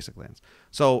 basic lands.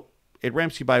 So it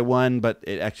ramps you by 1, but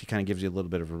it actually kind of gives you a little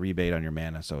bit of a rebate on your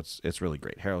mana. So it's really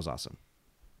great. Harrow's awesome.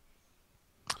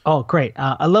 Oh, great.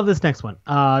 I love this next one.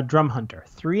 Drum Hunter.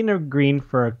 3 and a green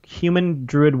for a human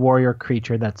druid warrior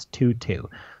creature that's 2/2.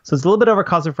 So it's a little bit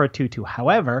overcosted for a 2/2.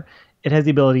 However, it has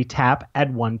the ability tap,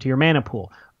 add 1 to your mana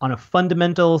pool. On a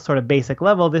fundamental sort of basic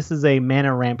level, this is a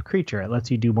mana ramp creature. It lets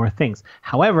you do more things.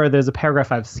 However, there's a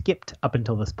paragraph I've skipped up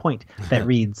until this point that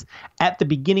reads, at the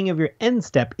beginning of your end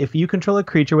step, if you control a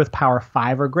creature with power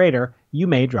 5 or greater, you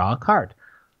may draw a card.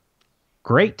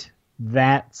 Great.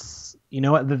 That's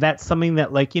something that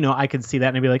I could see that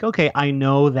and I'd be like, okay, I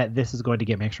know that this is going to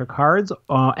get me extra cards.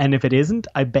 And if it isn't,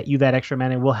 I bet you that extra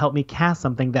mana will help me cast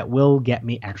something that will get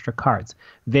me extra cards.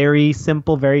 Very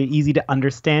simple, very easy to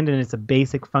understand, and it's a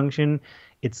basic function.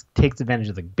 It takes advantage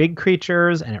of the big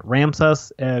creatures and it ramps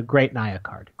us. Great Naya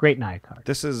card.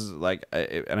 This is like,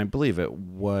 and I believe it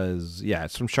was,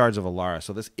 it's from Shards of Alara.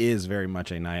 So this is very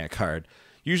much a Naya card.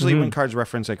 Usually when cards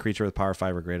reference a creature with power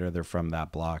 5 or greater, they're from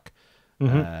that block.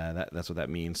 That's what that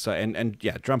means. So and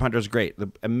yeah, Drum Hunter is great.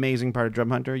 The amazing part of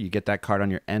Drum Hunter, you get that card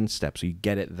on your end step, so you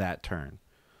get it that turn,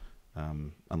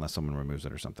 unless someone removes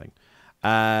it or something.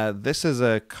 This is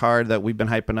a card that we've been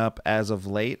hyping up as of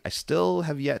late. I still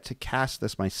have yet to cast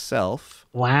this myself.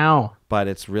 Wow. But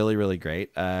it's really, really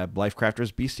great.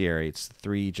 Lifecrafter's Bestiary. It's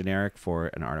 3 generic for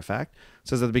an artifact. It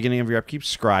says at the beginning of your upkeep,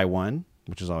 scry 1,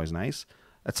 which is always nice.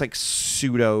 That's like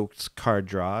pseudo card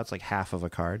draw. It's like half of a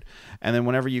card. And then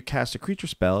whenever you cast a creature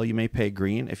spell, you may pay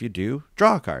green. If you do,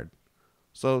 draw a card.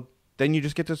 So then you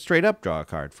just get to straight up draw a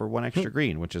card for 1 extra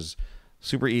green, which is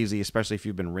super easy, especially if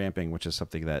you've been ramping, which is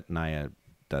something that Naya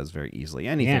does very easily.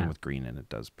 Anything with green in it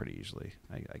does pretty easily,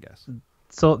 I guess.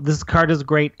 So this card is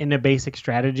great in a basic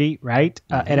strategy, right?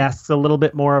 It asks a little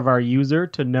bit more of our user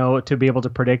to be able to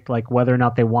predict like whether or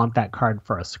not they want that card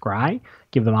for a scry,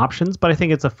 give them options. But I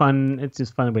think it's just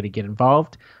a fun way to get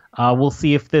involved. We'll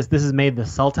see if this is made the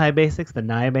Sultai basics, the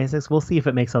Naya basics. We'll see if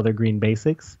it makes other green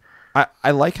basics.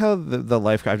 I like how the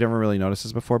life. I've never really noticed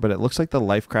this before, but it looks like the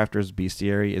Lifecrafter's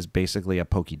Bestiary is basically a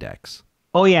Pokédex.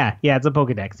 Oh yeah, it's a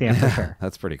Pokédex. Yeah, for sure.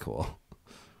 That's pretty cool.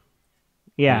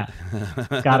 Yeah,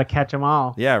 gotta catch them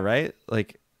all. Yeah, right.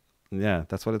 Like, yeah,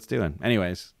 that's what it's doing.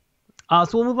 Anyways, so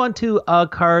we'll move on to a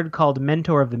card called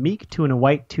Mentor of the Meek, 2 and a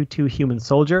white, 2/2 human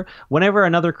soldier. Whenever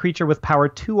another creature with power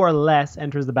 2 or less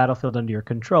enters the battlefield under your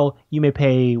control, you may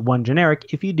pay 1 generic.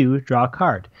 If you do, draw a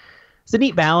card. It's a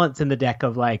neat balance in the deck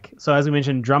of so as we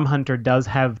mentioned, Drum Hunter does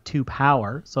have 2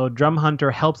 power. So Drum Hunter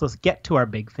helps us get to our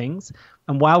big things.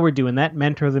 And while we're doing that,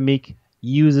 Mentor of the Meek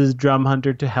uses Drum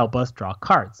Hunter to help us draw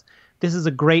cards. This is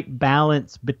a great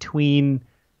balance between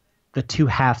the 2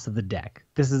 halves of the deck.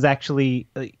 This is actually,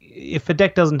 if a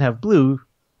deck doesn't have blue,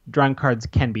 drawing cards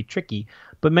can be tricky.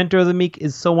 But Mentor of the Meek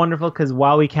is so wonderful because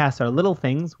while we cast our little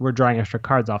things, we're drawing extra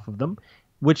cards off of them,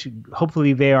 which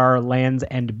hopefully they are lands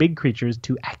and big creatures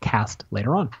to cast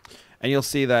later on. And you'll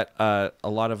see that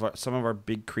some of our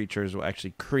big creatures will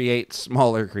actually create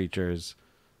smaller creatures.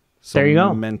 So there you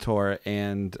go. Mentor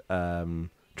and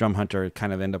Drum Hunter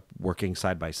kind of end up working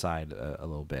side by side a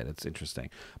little bit. It's interesting,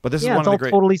 but this is one of the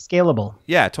great. Totally scalable.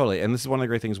 Yeah, totally. And this is one of the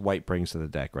great things White brings to the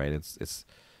deck, right? This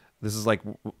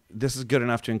is good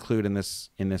enough to include in this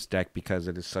deck because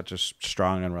it is such a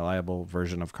strong and reliable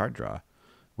version of card draw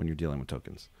when you're dealing with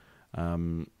tokens.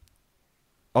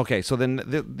 Okay, so then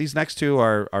these next 2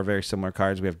 are very similar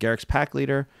cards. We have Garrick's Pack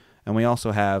Leader, and we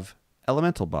also have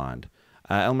Elemental Bond.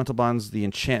 Elemental Bond's the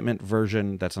enchantment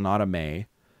version that's an automay,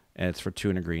 and it's for 2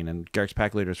 and a green. And Garrick's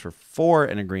Pack Leader is for 4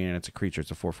 and a green, and it's a creature.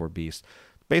 It's a 4/4 beast.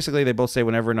 Basically, they both say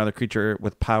whenever another creature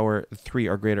with power 3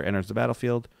 or greater enters the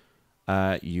battlefield,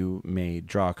 you may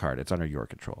draw a card. It's under your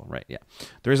control, right? Yeah.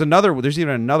 There's even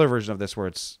another version of this where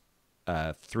it's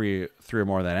 3 or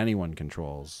more that anyone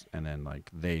controls, and then like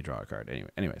they draw a card.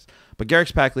 Anyways, but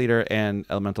Garrick's Pack Leader and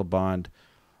Elemental Bond.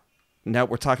 Now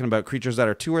we're talking about creatures that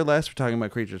are 2 or less. We're talking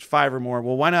about creatures 5 or more.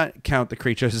 Well, why not count the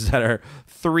creatures that are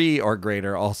 3 or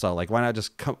greater also? Like, why not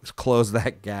just close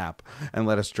that gap and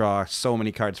let us draw so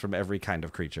many cards from every kind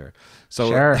of creature? So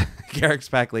sure. Garrick's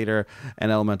Pack Leader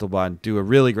and Elemental Bond do a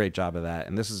really great job of that.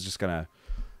 And this is just going to,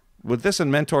 with this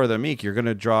and Mentor of the Meek, you're going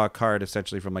to draw a card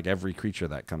essentially from like every creature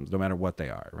that comes, no matter what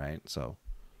they are, right? So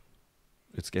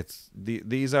this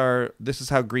is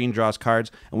how green draws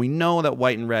cards, and we know that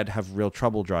white and red have real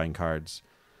trouble drawing cards,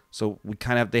 so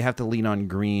they have to lean on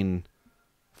green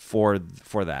for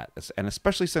that, and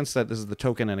especially since that this is the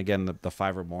token, and again the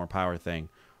 5 or more power thing,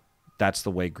 that's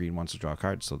the way green wants to draw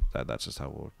cards. So that's just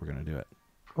how we're going to do it.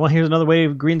 Well, here's another way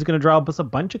green's going to draw us a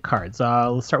bunch of cards.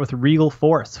 Let's start with Regal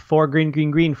Force. 4 green,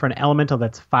 green, green for an elemental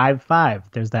that's 5/5.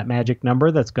 There's that magic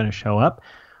number that's going to show up.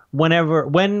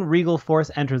 When Regal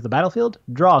Force enters the battlefield,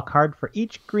 draw a card for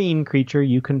each green creature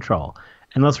you control.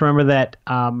 And let's remember that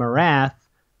Marath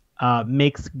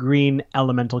makes green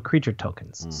elemental creature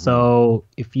tokens. Mm-hmm. So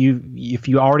if you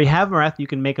already have Marath, you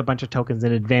can make a bunch of tokens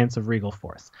in advance of Regal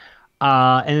Force.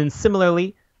 And then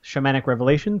similarly, Shamanic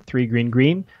Revelation, 3 green,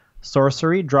 green.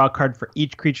 Sorcery, draw a card for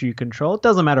each creature you control. It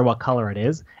doesn't matter what color it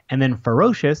is. And then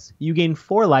Ferocious, you gain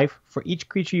 4 life for each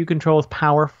creature you control with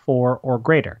power 4 or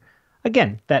greater.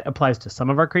 Again, that applies to some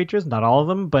of our creatures, not all of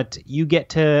them, but you get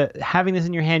to, having this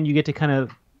in your hand, you get to kind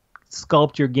of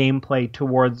sculpt your gameplay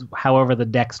towards however the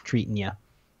deck's treating you.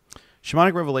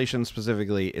 Shamanic Revelation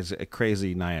specifically is a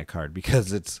crazy Naya card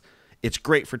because it's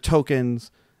great for tokens.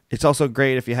 It's also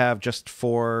great if you have just 3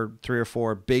 or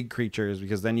 4 big creatures,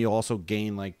 because then you also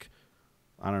gain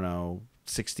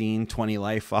 16, 20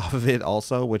 life off of it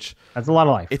also, which that's a lot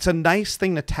of life. It's a nice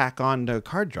thing to tack on to a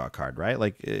card draw card, right?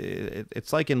 Like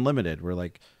it's like in Limited where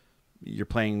like you're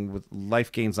playing with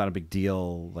life gain's not a big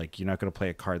deal. Like you're not going to play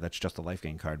a card that's just a life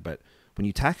gain card, but when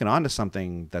you tack it onto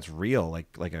something that's real,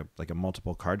 like a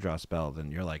multiple card draw spell, then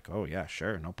you're like, oh yeah,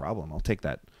 sure, no problem. I'll take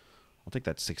that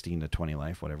 16 to 20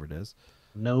 life, whatever it is.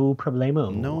 No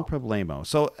problemo. No problemo.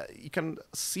 So you can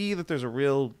see that there's a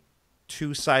real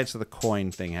two sides to the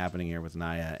coin thing happening here with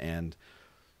Naya, and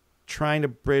trying to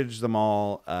bridge them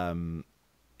all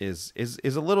is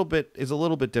a little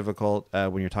bit difficult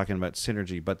when you're talking about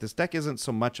synergy. But this deck isn't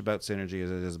so much about synergy as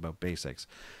it is about basics.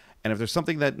 And if there's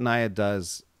something that Naya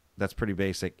does that's pretty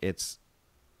basic, it's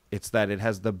that it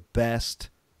has the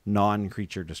best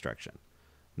non-creature destruction.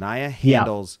 Naya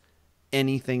handles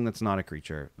anything that's not a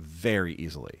creature very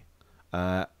easily.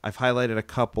 I've highlighted a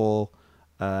couple.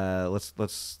 Let's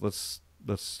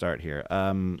start here.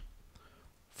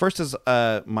 First is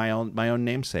my own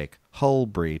namesake, Hull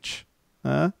Breach.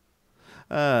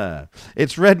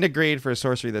 It's red and a green for a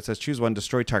sorcery that says choose one,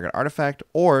 destroy target artifact,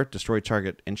 or destroy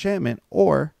target enchantment,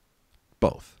 or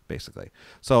both, basically.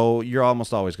 So you're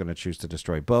almost always going to choose to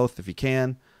destroy both if you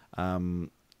can.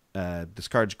 This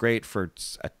card's great for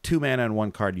a 2 mana and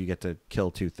 1 card. You get to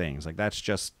kill 2 things. Like, that's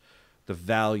just the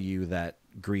value that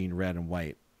green, red, and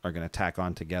white are going to tack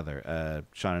on together.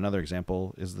 Sean, another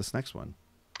example is this next one.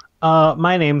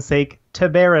 My namesake,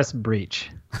 Tiberius Breach.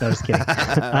 No, just kidding.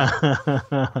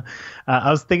 I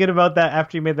was thinking about that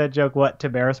after you made that joke, what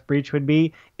Tiberius Breach would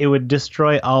be. It would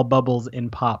destroy all bubbles in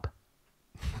pop.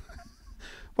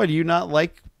 What, do you not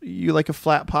like a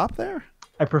flat pop there?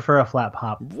 I prefer a flat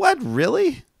pop. What,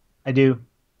 really? I do.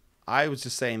 I was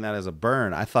just saying that as a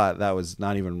burn. I thought that was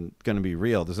not even going to be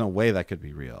real. There's no way that could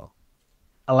be real.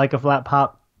 I like a flat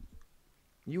pop.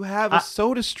 You have a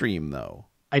soda stream, though.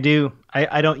 I do.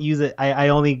 I don't use it. I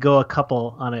only go a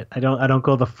couple on it. I don't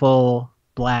go the full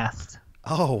blast.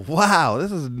 Oh, wow.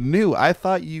 This is new. I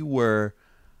thought you were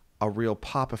a real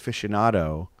pop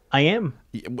aficionado. I am.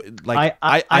 Like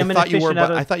I thought you were,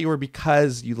 but I thought you were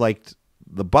because you liked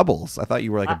the bubbles. I thought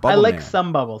you were like a bubble I like man.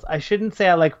 some bubbles. I shouldn't say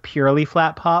I like purely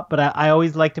flat pop, but I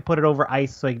always like to put it over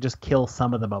ice so I can just kill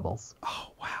some of the bubbles.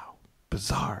 Oh, wow.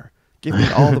 Bizarre. Give me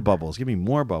all the bubbles. Give me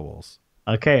more bubbles.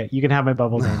 Okay, you can have my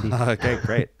bubbles, Andy. Okay,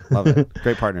 great. Love it.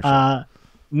 Great partnership.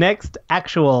 Next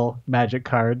actual Magic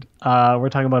card we're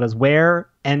talking about is Wear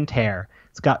and Tear.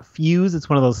 It's got Fuse. It's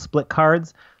one of those split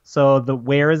cards. So the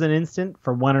Wear is an instant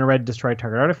for 1 and a red, destroy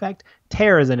target artifact.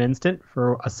 Tear is an instant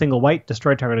for a single white,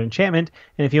 destroy target enchantment.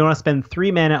 And if you want to spend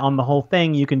 3 mana on the whole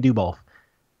thing, you can do both.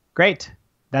 Great.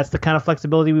 That's the kind of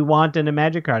flexibility we want in a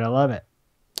Magic card. I love it.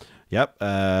 Yep.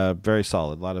 Very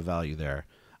solid. A lot of value there.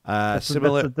 That's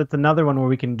another one where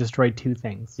we can destroy 2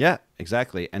 things. Yeah,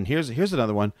 exactly. And here's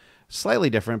another one,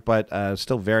 slightly different, but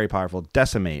still very powerful.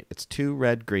 Decimate. It's 2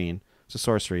 red, green. It's a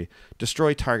sorcery.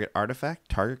 Destroy target artifact,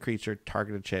 target creature,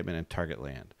 target enchantment, and target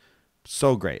land.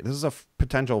 So great. This is a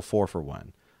potential 4 for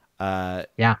 1.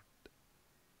 Yeah.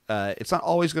 It's not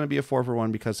always going to be a 4 for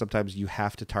 1 because sometimes you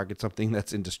have to target something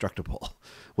that's indestructible,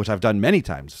 which I've done many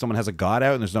times. If someone has a god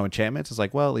out and there's no enchantments, it's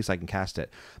like, well, at least I can cast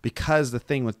it. Because the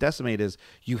thing with Decimate is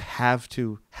you have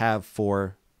to have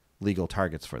 4 legal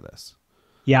targets for this.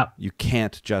 Yeah. You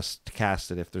can't just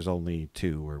cast it if there's only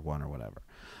 2 or 1 or whatever.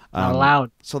 Not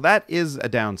allowed. So that is a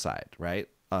downside, right?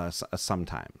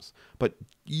 Sometimes. But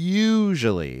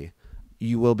usually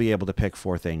you will be able to pick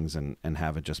 4 things and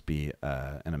have it just be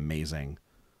an amazing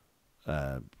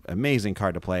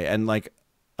card to play. And like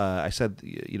I said,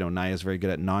 Naya's very good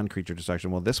at non-creature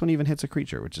destruction. Well, this one even hits a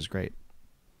creature, which is great.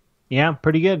 Yeah,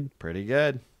 pretty good. Pretty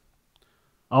good.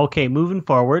 Okay, moving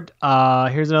forward.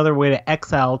 Here's another way to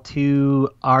exile 2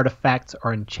 artifacts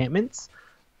or enchantments.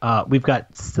 We've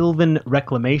got Sylvan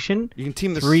Reclamation. You can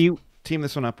team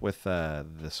this one up with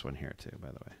this one here too, by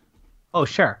the way. Oh,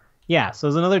 sure. Yeah, so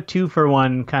there's another 2 for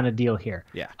 1 kind of deal here.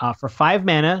 Yeah. For 5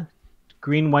 mana,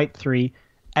 green, white, 3,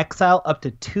 exile up to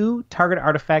 2 target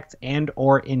artifacts and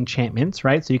or enchantments,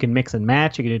 right? So you can mix and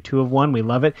match. You can do 2 of 1. We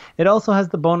love it. It also has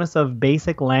the bonus of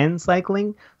basic land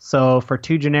cycling. So for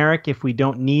 2 generic, if we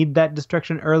don't need that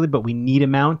destruction early, but we need a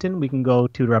mountain, we can go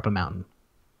tutor up a mountain.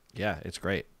 Yeah, it's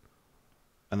great.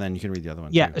 And then you can read the other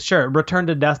one. Yeah, too. Sure. Return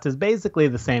to Dust is basically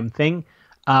the same thing.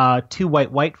 2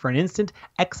 white for an instant,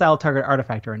 exile target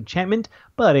artifact or enchantment,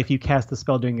 but if you cast the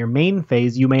spell during your main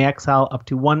phase, you may exile up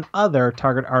to 1 other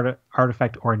target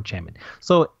artifact or enchantment.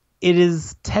 So it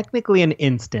is technically an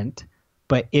instant,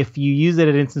 but if you use it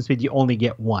at instant speed, you only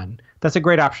get 1. That's a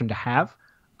great option to have,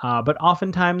 but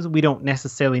oftentimes we don't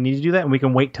necessarily need to do that, and we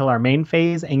can wait till our main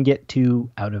phase and get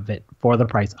 2 out of it for the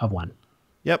price of 1.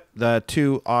 Yep, the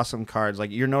 2 awesome cards.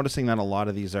 Like, you're noticing that a lot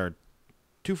of these are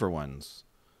 2 for 1s.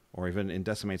 Or even in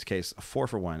Decimate's case, a 4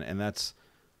 for 1, and that's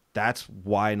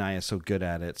why Naya is so good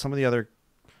at it. Some of the other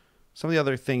some of the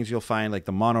other things you'll find, like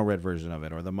the mono red version of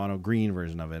it or the mono green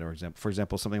version of it, or for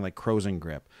example, something like Crows and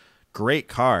Grip. Great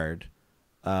card,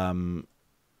 but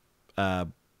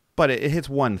it hits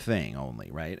one thing only,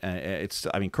 right?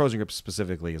 Crows and Grip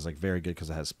specifically is like very good because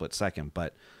it has split second,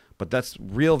 but that's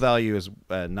real value is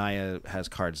Naya has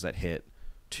cards that hit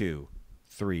 2,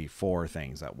 3, 4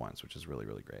 things at once, which is really,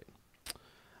 really great.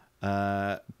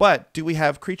 But do we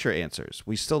have creature answers?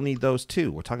 We still need those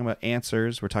too. We're talking about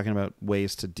answers. We're talking about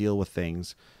ways to deal with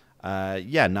things.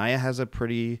 Naya has a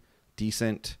pretty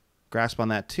decent grasp on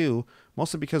that too,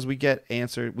 mostly because we get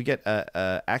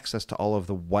access to all of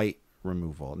the white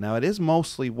removal. Now it is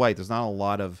mostly white. There's not a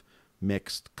lot of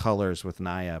mixed colors with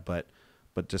Naya, but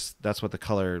just that's what the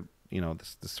color,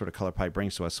 this sort of color pie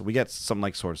brings to us. So we get something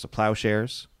like Swords to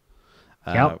Plowshares.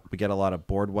 We get a lot of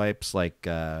board wipes like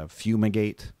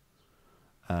Fumigate.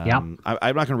 I'm not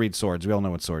going to read Swords. We all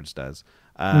know what Swords does.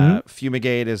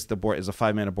 Fumigate is a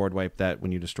 5-mana board wipe that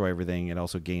when you destroy everything, it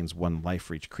also gains 1 life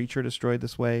for each creature destroyed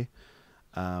this way.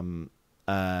 And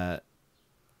I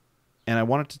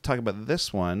wanted to talk about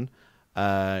this one,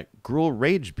 Gruul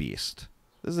Rage Beast.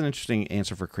 This is an interesting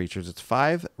answer for creatures. It's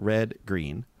 5 red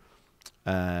green.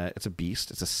 It's a beast.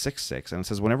 It's a 6/6, and it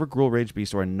says whenever Gruul Rage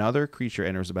Beast or another creature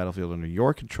enters the battlefield under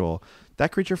your control,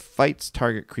 that creature fights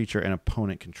target creature an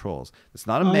opponent controls. It's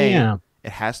not a main. Yeah.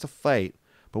 It has to fight.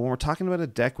 But when we're talking about a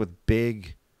deck with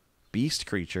big beast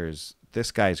creatures,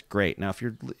 this guy's great. Now, if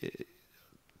your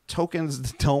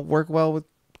tokens don't work well with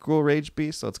Gruul Rage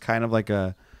Beast, so it's kind of like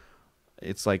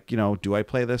it's like, do I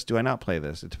play this? Do I not play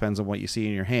this? It depends on what you see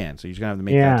in your hand. So you're going to have to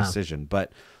make that decision.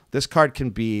 But this card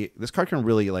can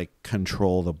really like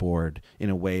control the board in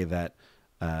a way that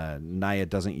Naya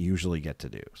doesn't usually get to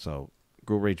do. So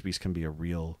Gruul Rage Beast can be a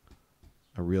real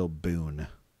boon.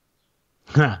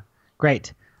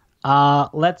 Great.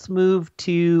 Let's move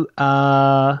to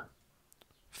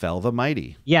Fell the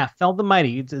Mighty. Yeah, Fell the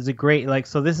Mighty is a great,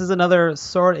 so this is another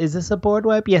sword. Is this a board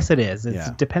wipe? Yes, it is.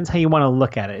 It depends how you want to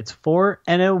look at it. It's 4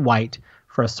 and a white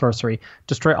for a sorcery.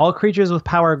 Destroy all creatures with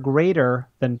power greater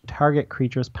than target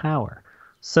creature's power.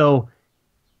 So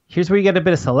here's where you get a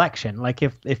bit of selection. Like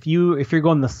if you're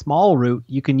going the small route,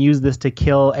 you can use this to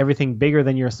kill everything bigger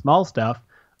than your small stuff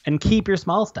and keep your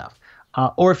small stuff.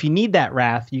 Or if you need that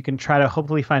wrath, you can try to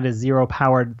hopefully find a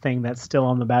 0-powered thing that's still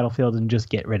on the battlefield and just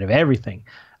get rid of everything,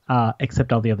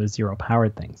 except all the other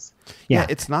 0-powered things. Yeah,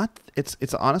 it's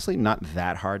honestly not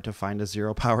that hard to find a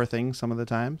 0-power thing some of the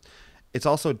times. It's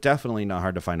also definitely not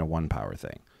hard to find a 1-power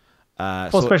thing.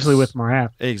 Especially with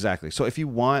Morath. Exactly. So if you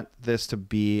want this to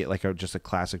be like just a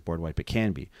classic board wipe, it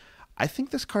can be. I think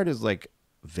this card is like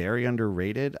very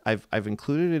underrated. I've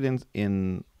included it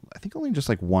in I think only just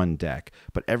like one deck,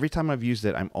 but every time I've used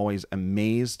it, I'm always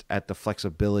amazed at the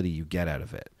flexibility you get out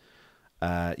of it.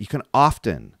 You can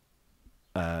often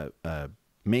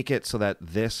make it so that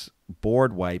this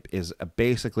board wipe is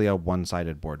basically a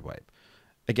one-sided board wipe.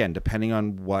 Again, depending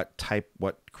on what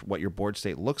your board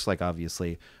state looks like,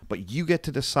 obviously, but you get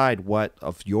to decide what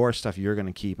of your stuff you're going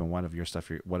to keep and what of your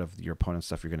opponent's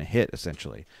stuff you're going to hit.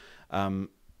 Essentially,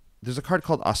 there's a card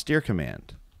called Austere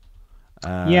Command.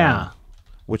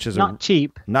 Which is not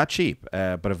cheap,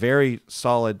 but a very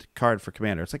solid card for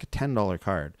Commander. It's like a $10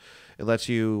 card. It lets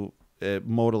you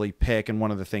modally pick, and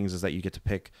one of the things is that you get to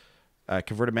pick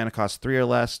converted mana cost 3 or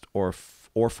less, or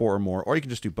 4 or more, or you can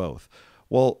just do both.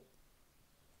 Well,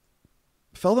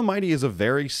 Fell the Mighty is a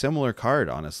very similar card,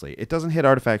 honestly. It doesn't hit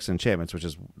artifacts and enchantments, which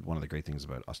is one of the great things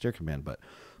about Austere Command, but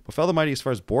Fell the Mighty, as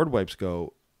far as board wipes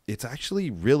go, it's actually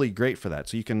really great for that.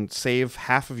 So you can save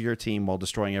half of your team while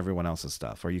destroying everyone else's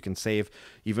stuff, or you can save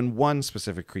even one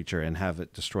specific creature and have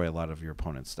it destroy a lot of your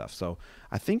opponent's stuff. So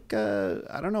I think,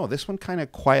 I don't know, this one kind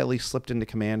of quietly slipped into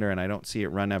Commander, and I don't see it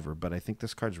run ever, but I think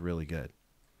this card's really good.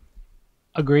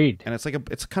 Agreed. And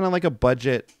it's kind of like a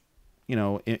budget,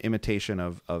 imitation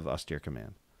of Austere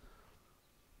Command.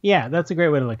 Yeah, that's a great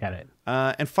way to look at it.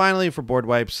 And finally, for board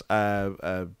wipes,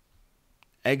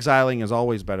 exiling is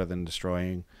always better than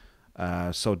destroying.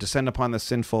 So Descend Upon the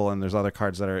Sinful, and there's other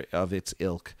cards that are of its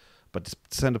ilk, but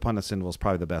Descend Upon the Sinful is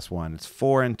probably the best one. It's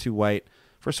 4 and 2 white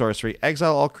for sorcery.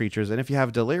 Exile all creatures, and if you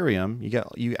have Delirium,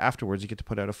 you afterwards get to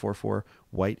put out a 4/4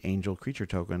 white angel creature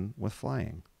token with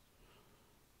flying.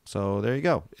 So there you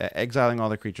go. Exiling all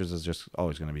the creatures is just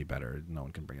always going to be better. No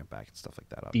one can bring it back and stuff like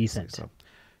that, obviously. Decent. So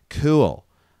cool.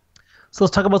 So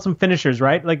let's talk about some finishers,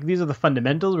 right? Like, these are the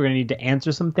fundamentals. We're going to need to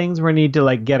answer some things. We're going to need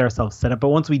to get ourselves set up. But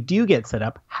once we do get set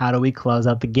up, how do we close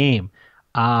out the game?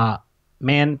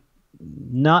 Man,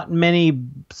 not many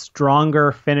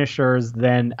stronger finishers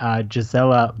than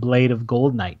Gisela, Blade of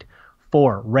Gold Knight.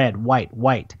 4, red, white,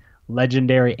 white.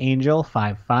 Legendary Angel,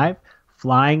 5/5.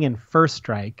 Flying and first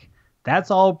strike.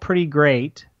 That's all pretty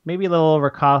great. Maybe a little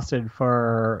overcosted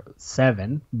for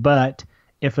 7, but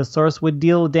if a source would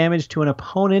deal damage to an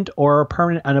opponent or a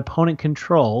permanent an opponent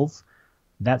controls,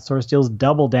 that source deals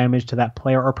double damage to that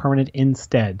player or permanent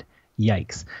instead.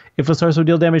 Yikes. If a source would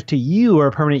deal damage to you or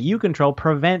a permanent you control,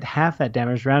 prevent half that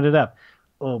damage rounded up.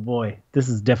 Oh boy, this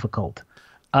is difficult.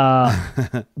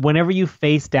 Whenever you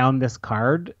face down this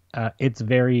card,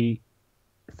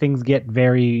 things get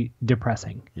very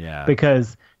depressing. Yeah.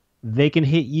 Because they can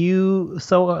hit you.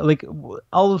 So like,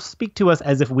 I'll speak to us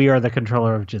as if we are the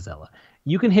controller of Gisela.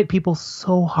 You can hit people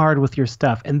so hard with your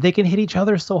stuff, and they can hit each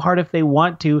other so hard if they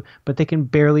want to, but they can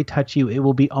barely touch you. It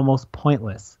will be almost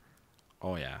pointless.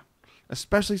 Oh yeah,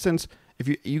 especially since if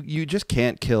you just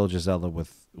can't kill Gisela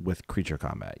with creature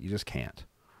combat. You just can't.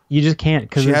 You just can't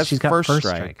because she's got first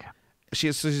strike.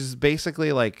 She's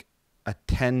basically like a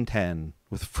 10/10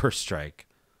 with first strike.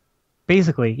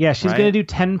 Basically, yeah, she's Right? going to do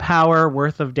 10 power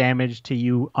worth of damage to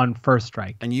you on first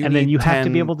strike. And then you have to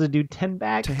 10 be able to do 10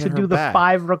 back to hit to her do the back.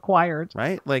 5 required.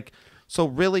 Right? Like, so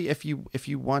really, if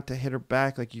you want to hit her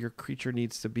back, like your creature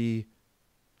needs to be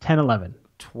 10-11.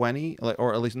 20,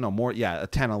 or at least no more. Yeah, a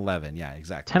 10/11. Yeah,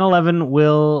 exactly. 10-11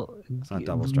 will not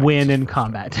double strike, win it's in just first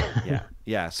combat. Yeah,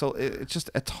 yeah. So it's just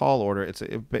a tall order. It's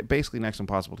basically next to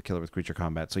impossible to kill her with creature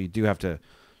combat. So you're gonna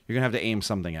have to aim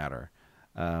something at her.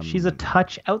 She's a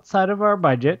touch outside of our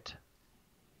budget,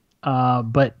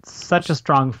 but such a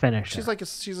strong finisher.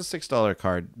 She's a $6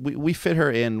 card. We fit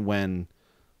her in when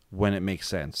it makes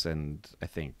sense, and I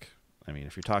mean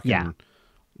if you're talking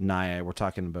Naya, we're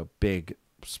talking about big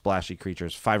splashy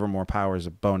creatures, 5 or more power is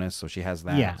a bonus, so she has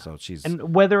that. Yeah. So she's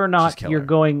and whether or not you're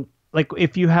going like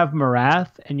if you have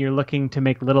Marath and you're looking to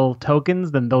make little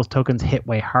tokens, then those tokens hit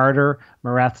way harder.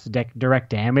 Marath's direct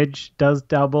damage does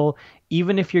double.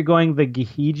 Even if you're going the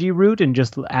Gihiji route and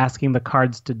just asking the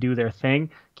cards to do their thing,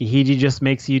 Gihiji just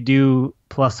makes you do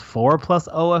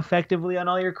 +4/+0 effectively on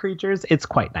all your creatures. It's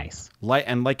quite nice. Like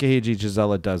Gihiji,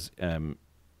 Gisela does.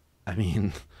 I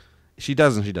mean, she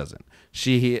does and she doesn't.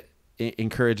 She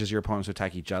encourages your opponents to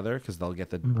attack each other because they'll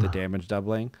get the damage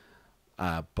doubling.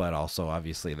 But also,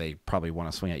 obviously, they probably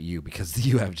want to swing at you because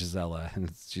you have Gisela,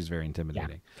 and she's very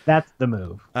intimidating. Yeah, that's the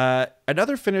move.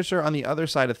 Another finisher on the other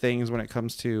side of things when it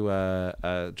comes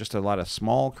to just a lot of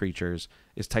small creatures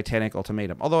is Titanic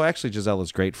Ultimatum. Although, actually, Gisela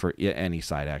is great for any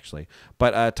side, actually.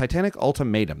 But Titanic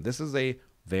Ultimatum, this is a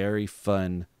very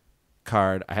fun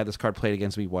card. I had this card played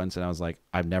against me once, and I was like,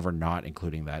 I'm never not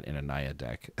including that in a Naya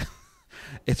deck.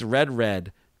 It's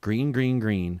red, green,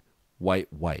 green,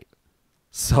 white.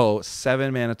 So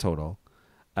 7 mana total.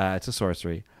 It's a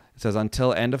sorcery. It says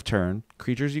until end of turn,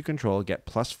 creatures you control get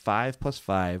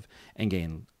 +5/+5 and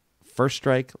gain first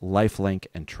strike, lifelink,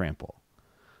 and trample.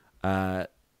 The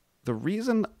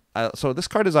reason, so this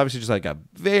card is obviously just like a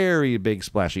very big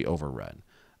splashy overrun.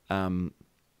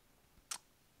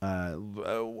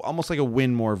 Almost like a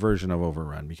win more version of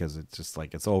overrun because it's just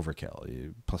like it's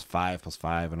overkill.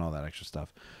 +5/+5 and all that extra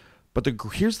stuff. But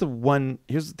here's the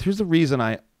reason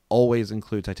I always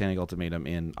include Titanic Ultimatum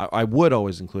in. I would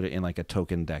always include it in like a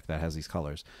token deck that has these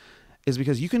colors, is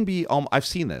because you can be. I've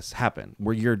seen this happen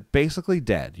where you're basically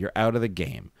dead. You're out of the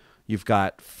game. You've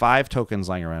got 5 tokens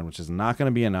lying around, which is not going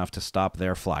to be enough to stop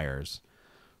their flyers.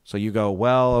 So you go,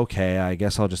 well, okay, I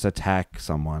guess I'll just attack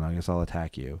someone. I guess I'll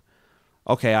attack you.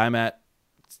 Okay, I'm at.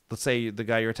 Let's say the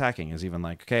guy you're attacking is even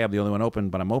like, okay, I'm the only one open,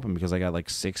 but I'm open because I got like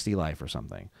 60 life or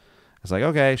something. It's like,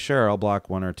 okay, sure, I'll block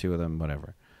 1 or 2 of them,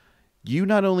 whatever. You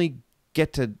not only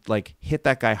get to like hit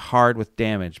that guy hard with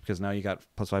damage because now you got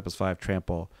 +5/+5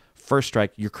 trample, first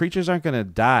strike. Your creatures aren't going to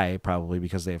die probably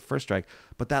because they have first strike,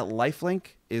 but that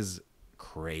lifelink is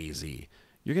crazy.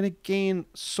 You're going to gain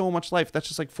so much life. That's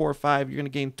just like 4 or 5. You're going to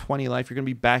gain 20 life. You're going to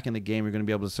be back in the game. You're going to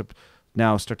be able to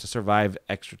now start to survive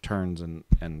extra turns and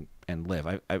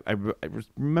live. I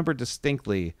remember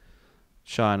distinctly,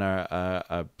 Sean,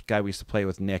 a guy we used to play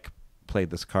with, Nick, played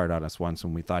this card on us once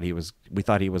when we thought he was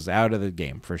out of the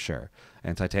game for sure,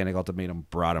 and Titanic Ultimatum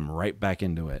brought him right back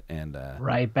into it, and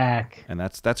right back, and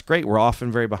that's great. We're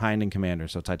often very behind in Commander,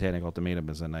 so Titanic Ultimatum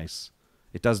is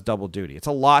it does double duty. It's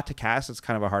a lot to cast. It's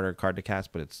kind of a harder card to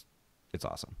cast, but it's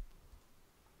awesome.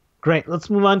 Great. Let's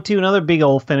move on to another big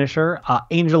old finisher,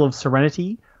 Angel of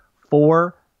Serenity,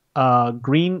 4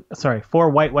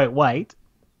 white.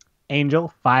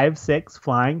 Angel, 5/6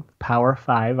 flying, power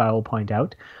 5, I will point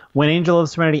out. When Angel of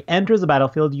Serenity enters the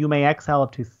battlefield, you may exile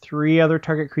up to 3 other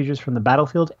target creatures from the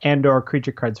battlefield and/or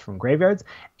creature cards from graveyards.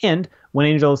 And when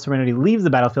Angel of Serenity leaves the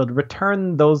battlefield,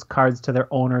 return those cards to their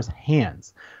owner's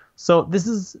hands. So this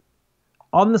is,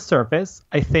 on the surface,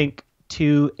 I think,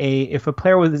 if a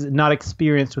player was not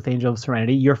experienced with Angel of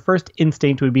Serenity, your first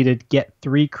instinct would be to get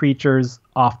 3 creatures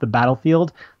off the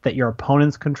battlefield that your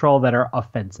opponents control that are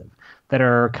offensive, that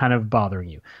are kind of bothering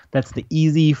you. That's the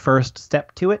easy first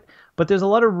step to it, but there's a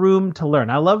lot of room to learn.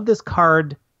 I love this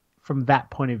card from that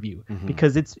point of view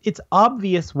because it's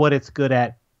obvious what it's good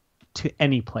at to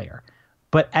any player.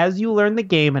 But as you learn the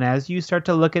game and as you start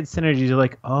to look at synergies, you're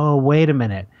like, oh, wait a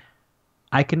minute.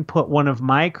 I can put one of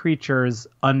my creatures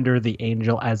under the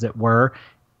angel, as it were,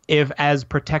 if as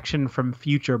protection from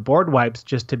future board wipes,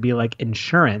 just to be like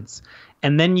insurance.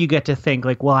 And then you get to think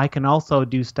like, well, I can also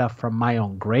do stuff from my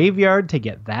own graveyard to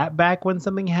get that back when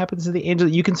something happens to the angel.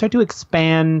 You can start to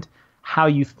expand how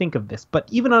you think of this. But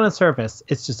even on a surface,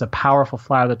 it's just a powerful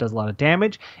flyer that does a lot of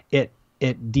damage. It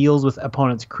deals with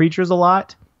opponents' creatures a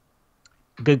lot.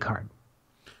 Good card.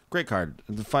 Great card.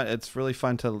 It's really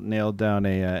fun to nail down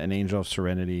an Angel of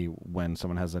Serenity when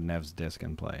someone has a Nev's Disc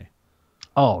in play.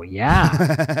 Oh,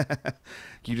 yeah.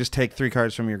 You just take 3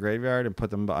 cards from your graveyard and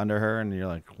put them under her, and you're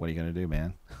like, what are you going to do,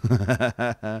 man?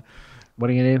 What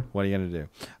are you going to do? What are you going to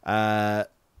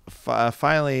do?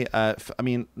 Finally, I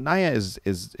mean, Naya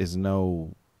is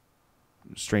no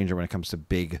stranger when it comes to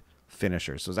big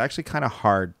finishers. So it's actually kind of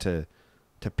hard to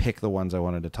pick the ones I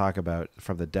wanted to talk about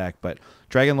from the deck, but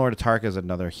Dragon Lord Atarka is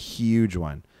another huge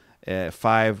one.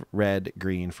 5 red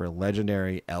green for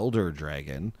legendary Elder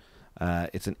Dragon.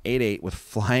 It's an 8/8 with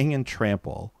flying and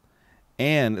trample,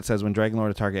 and it says when Dragon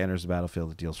Lord Atarka enters the battlefield,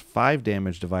 it deals 5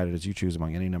 damage divided as you choose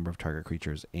among any number of target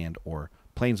creatures and or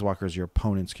planeswalkers your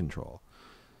opponents control.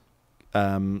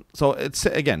 So it's,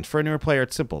 again, for a newer player,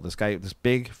 it's simple. This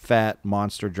big fat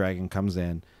monster dragon comes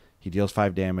in, he deals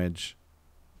 5 damage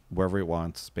wherever he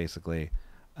wants, basically,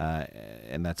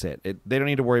 and that's it. They don't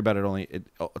need to worry about it.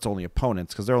 It's only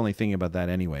opponents, because they're only thinking about that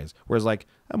anyways. Whereas, like,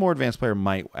 a more advanced player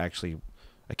might actually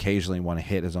occasionally want to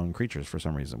hit his own creatures for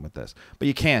some reason with this, but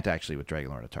you can't actually with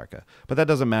Dragon Lord Atarka. But that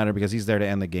doesn't matter because he's there to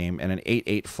end the game, and an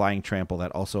 8/8 flying trample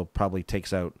that also probably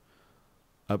takes out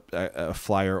a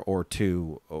flyer or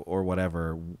 2 or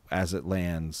whatever as it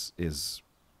lands is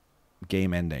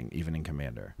game ending, even in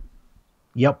Commander.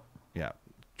 Yep. Yeah.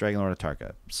 Dragon Lord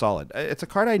Atarka, solid. It's a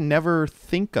card I never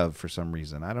think of for some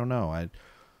reason. I don't know.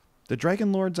 The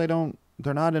Dragon Lords,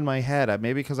 they're not in my head.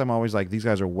 Maybe because I'm always like, these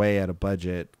guys are way out of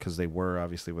budget, because they were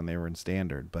obviously when they were in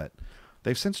Standard, but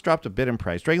they've since dropped a bit in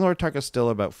price. Dragon Lord Atarka is still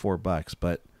about $4,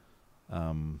 but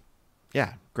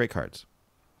yeah, great cards.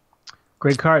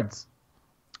 Great cards.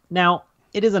 Now,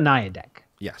 it is a Naya deck.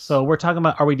 Yes. So we're talking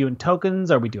about, are we doing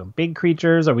tokens? Are we doing big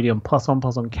creatures? Are we doing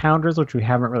 +1/+1 counters, which we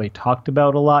haven't really talked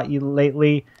about a lot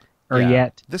lately or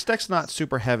yet? This deck's not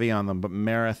super heavy on them, but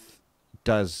Marith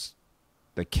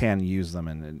can use them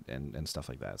and stuff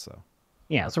like that. So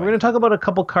yeah, so we're going to talk about a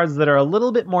couple cards that are a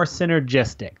little bit more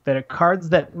synergistic, that are cards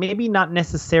that maybe not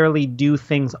necessarily do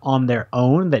things on their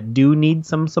own, that do need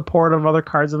some support of other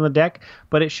cards in the deck,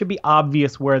 but it should be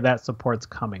obvious where that support's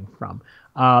coming from.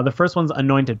 The first one's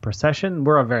Anointed Procession.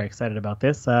 We're all very excited about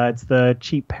this. It's the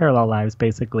cheap Parallel Lives,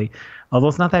 basically. Although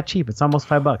it's not that cheap. It's almost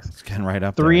 $5. It's getting right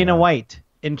up 3 there, and a white.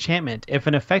 Enchantment. If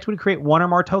an effect would create 1 or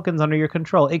more tokens under your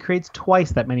control, it creates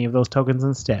twice that many of those tokens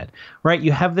instead. Right?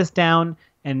 You have this down,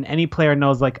 and any player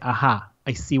knows, like, aha,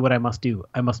 I see what I must do.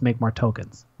 I must make more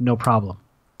tokens. No problem.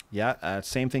 Yeah,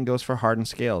 same thing goes for Hardened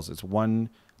Scales. It's an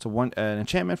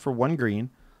enchantment for 1 green.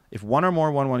 If 1 or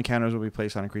more 1/1 counters will be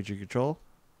placed on a creature you control,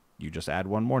 you just add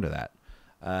 1 more to that.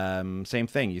 Same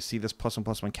thing. You see this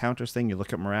 +1/+1 counters thing. You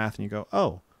look at Marath and you go,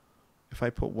 oh, if I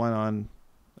put 1 on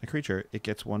a creature, it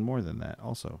gets 1 more than that.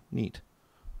 Also, neat.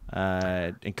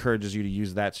 It encourages you to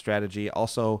use that strategy.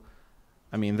 Also,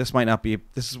 I mean, this is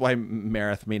why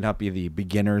Marith may not be the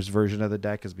beginner's version of the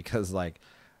deck, is because, like,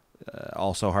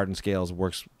 also Hardened Scales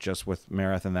works just with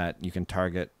Marith, in that you can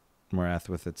target Marath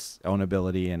with its own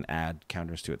ability and add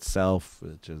counters to itself,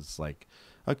 which is like,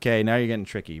 okay, now you're getting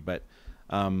tricky. But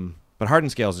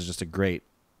Hardened Scales is just a great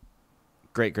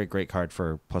card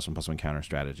for +1/+1 counter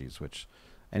strategies, which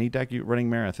any deck running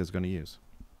Marith is going to use.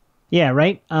 Yeah,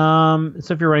 right. So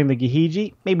if you're running the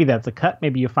Gahiji, maybe that's a cut.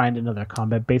 Maybe you find another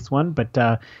combat-based one. But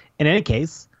in any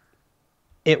case,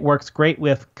 it works great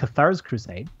with Cathar's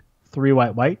Crusade, 3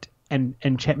 white, and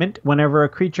enchantment. Whenever a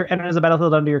creature enters the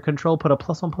battlefield under your control, put a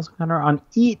 +1/+1 counter on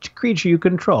each creature you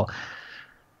control.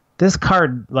 This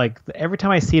card, like, every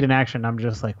time I see it in action, I'm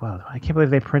just like, wow, I can't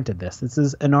believe they printed this. This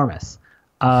is enormous.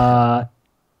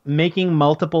 Making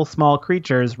multiple small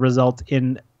creatures results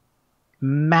in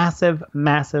massive,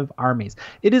 massive armies.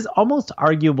 It is almost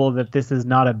arguable that this is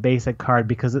not a basic card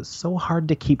because it's so hard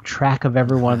to keep track of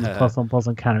everyone's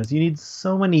 +1/+1 counters. You need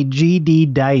so many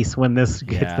GD dice when this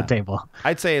hits the table.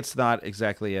 I'd say it's not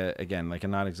exactly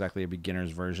not exactly a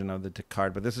beginner's version of the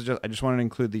card, but this is I just wanted to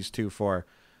include these two for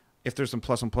if there's some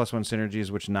 +1/+1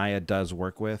 synergies, which Naya does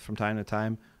work with from time to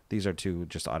time. These are two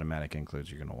just automatic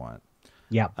includes you're going to want.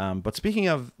 Yeah. But speaking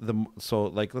of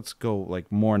let's go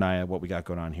more Naya, what we got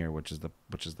going on here, which is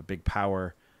the big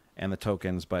power and the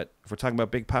tokens. But if we're talking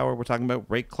about big power, we're talking about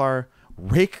Rakeclaw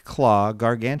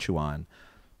Gargantuan,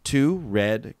 2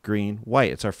 red, green,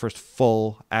 white. It's our first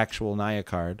full actual Naya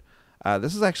card.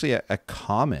 This is actually a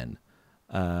common,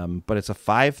 but it's a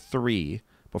 5/3.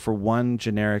 But for 1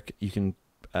 generic, you can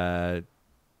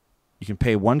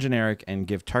pay 1 generic and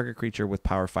give target creature with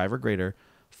power 5 or greater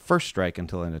first strike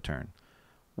until end of turn.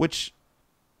 Which,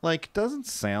 doesn't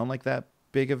sound like that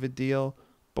big of a deal,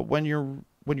 but when you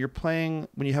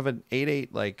have an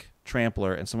 8/8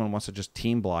 trampler and someone wants to just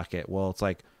team block it,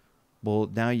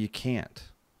 now you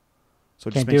can't. So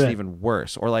it just makes it even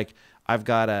worse. Or I've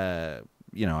got a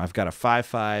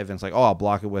 5/5 and it's I'll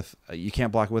block it with you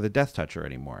can't block it with a Death Toucher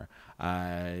anymore.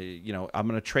 I'm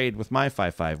gonna trade with my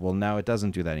 5/5. Well, now it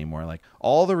doesn't do that anymore.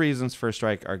 All the reasons first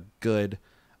strike are good.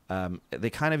 They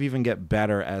kind of even get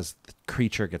better as the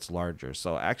creature gets larger.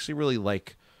 So I actually really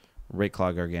like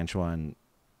Rakeclaw Gargantuan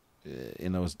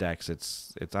in those decks.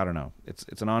 It's I don't know.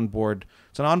 It's an onboard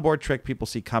trick people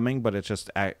see coming, but it's just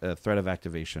a threat of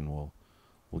activation will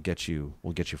get you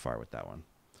far with that one.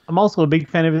 I'm also a big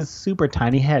fan of his super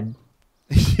tiny head.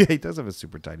 Yeah, he does have a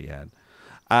super tiny head.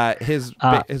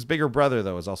 His bigger brother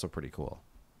though is also pretty cool.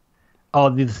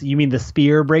 Oh, you mean the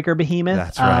Spear Breaker Behemoth?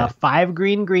 That's right. 5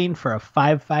 green for a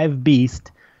 5/5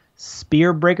 beast.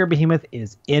 Spear Breaker Behemoth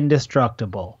is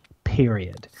indestructible,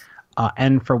 period.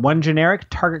 And for 1 generic,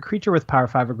 target creature with power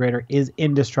 5 or greater is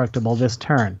indestructible this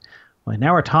turn. Well,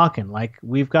 now we're talking.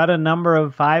 We've got a number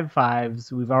of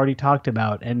 5/5s we've already talked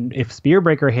about. And if Spear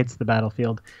Breaker hits the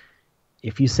battlefield,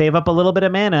 if you save up a little bit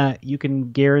of mana, you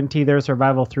can guarantee their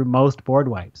survival through most board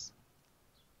wipes.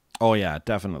 Oh yeah,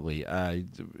 definitely.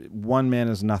 1 mana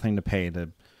is nothing to pay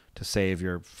to save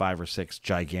your 5 or 6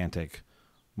 gigantic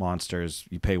monsters.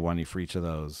 You pay 1 for each of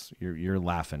those. You're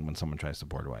laughing when someone tries to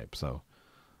board wipe. So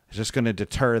it's just going to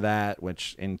deter that,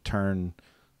 which in turn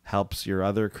helps your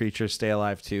other creatures stay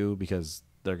alive too, because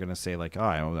they're going to say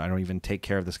I don't even take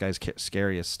care of this guy's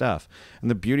scariest stuff.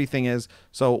 And the beauty thing is,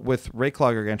 so with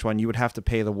Rakeclaw Gargantuan, you would have to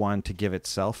pay the 1 to give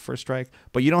itself first strike,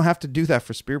 but you don't have to do that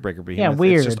for Spearbreaker Behemoth. Yeah,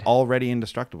 weird. It's just already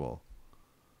indestructible.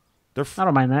 I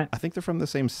don't mind that. I think they're from the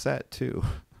same set too.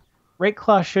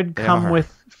 Rakeclaw should come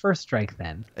with first strike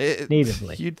then,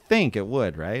 natively. You'd think it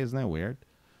would, right? Isn't that weird?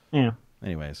 Yeah.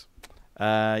 Anyways,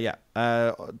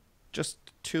 just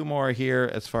 2 more here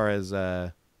as far as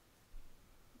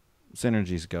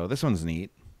synergies go. This one's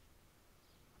neat.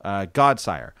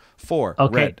 Godsire, 4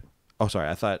 red. Oh, sorry.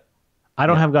 I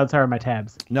don't have Godsire in my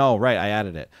tabs. No, right. I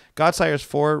added it. Godsire's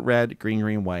 4 red,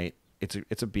 green, white.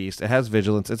 It's a beast. It has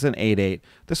vigilance. It's an 8/8.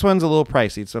 This one's a little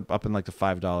pricey. It's up in the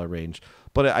 $5 range.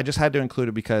 But I just had to include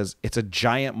it because it's a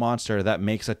giant monster that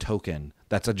makes a token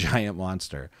that's a giant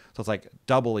monster. So it's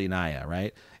doubly Naya,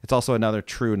 right? It's also another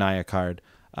true Naya card.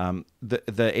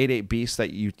 The 8/8 beast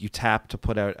that you tap to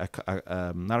put out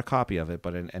not a copy of it,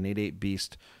 but an 8/8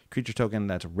 beast creature token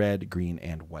that's red, green,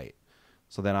 and white.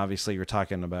 So then obviously you're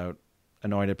talking about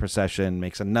Anointed Procession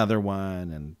makes another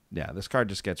one, and yeah, this card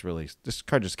just gets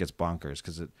bonkers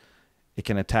because it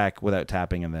can attack without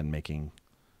tapping and then making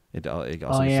it also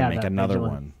gets to make another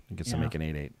one. It gets to make an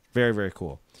 8/8. Very, very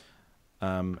cool.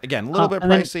 Again, a little bit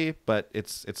pricey, but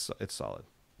it's solid.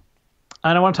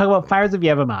 And I want to talk about Fires of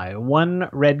Yavimaya. 1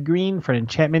 red-green for an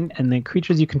enchantment, and the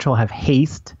creatures you control have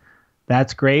haste.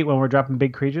 That's great when we're dropping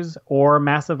big creatures, or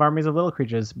massive armies of little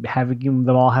creatures. Having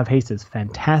them all have haste is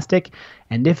fantastic.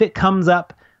 And if it comes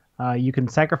up, you can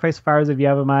sacrifice Fires of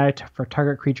Yavimaya for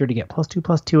target creature to get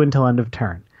 +2/+2 until end of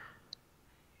turn.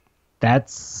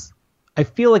 I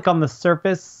feel like on the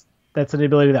surface, that's an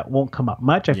ability that won't come up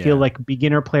much. I feel like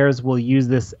beginner players will use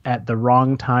this at the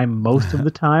wrong time most of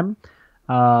the time.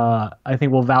 I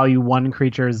think we'll value 1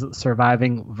 creature's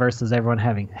surviving versus everyone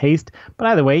having haste. But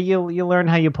either way, you'll learn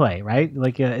how you play, right?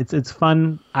 It's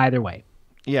fun either way.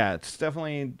 Yeah, it's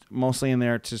definitely mostly in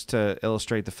there just to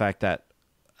illustrate the fact that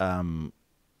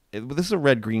this is a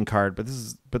red-green card,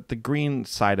 but the green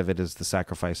side of it is the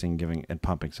sacrificing, giving, and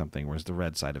pumping something, whereas the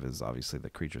red side of it is obviously the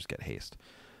creatures get haste.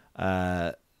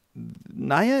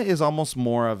 Naya is almost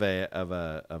more of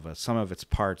a sum of its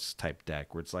parts type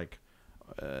deck, where it's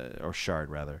or shard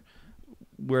rather,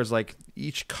 whereas like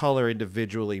each color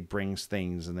individually brings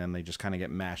things, and then they just kind of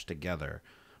get mashed together.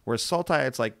 Whereas Sultai,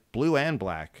 it's like blue and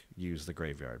black use the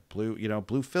graveyard. Blue,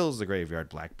 blue fills the graveyard.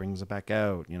 Black brings it back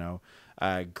out.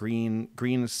 Green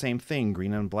is the same thing.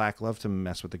 Green and black love to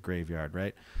mess with the graveyard,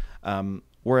 right?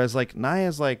 Whereas like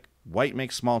Naya's like white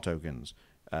makes small tokens.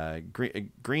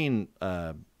 Green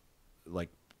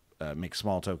makes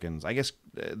small tokens. I guess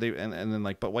and then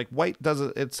like, but like white does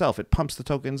it itself. It pumps the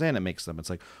tokens in, it makes them. It's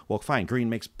like, well, fine. Green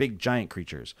makes big giant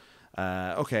creatures.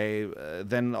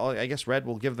 Then I guess red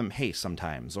will give them haste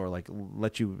sometimes, or like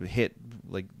let you hit,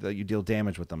 like you deal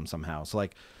damage with them somehow. So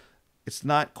like, it's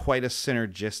not quite as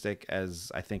synergistic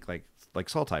as I think like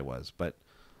Sultai was, but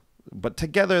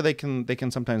together they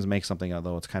can sometimes make something,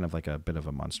 although it's kind of like a bit of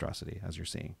a monstrosity, as you're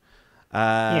seeing.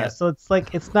 So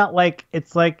it's not like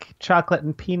it's like chocolate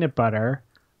and peanut butter,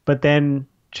 but then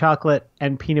chocolate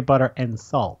and peanut butter and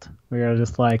salt. We're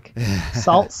just like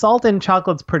salt and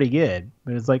chocolate's pretty good,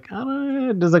 but it's like, I don't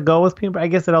know, does it go with peanut butter? I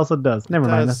guess it also does. Never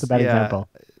mind, that's a bad example.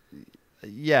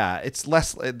 Yeah, it's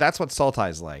less. That's what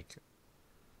Sultai's like.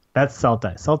 That's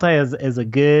Sultai. Sultai is a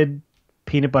good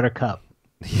peanut butter cup.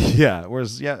 Yeah,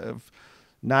 whereas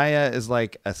Naya is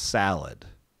like a salad.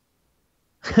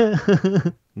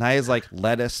 Naya is like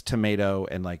lettuce, tomato,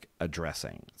 and like a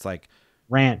dressing. It's like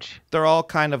ranch. They're all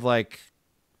kind of like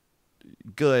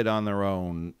good on their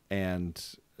own, and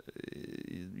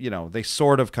they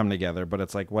sort of come together, but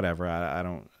it's like whatever. I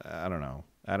don't know.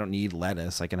 I don't need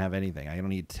lettuce. I can have anything. I don't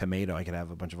need tomato. I can have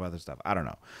a bunch of other stuff. I don't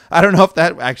know. I don't know if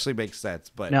that actually makes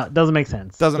sense, but no, it doesn't make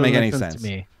sense. Doesn't make any sense to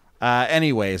me.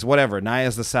 Anyways, whatever.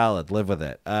 Naya's the salad. Live with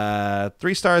it.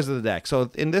 3 stars of the deck. So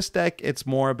in this deck, it's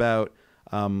more about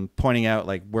pointing out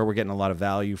like where we're getting a lot of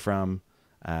value from,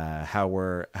 how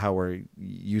we're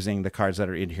using the cards that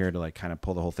are in here to like kind of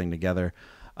pull the whole thing together,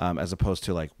 as opposed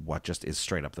to like what just is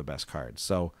straight up the best cards.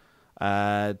 So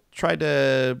tried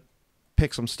to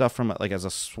pick some stuff from like as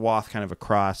a swath kind of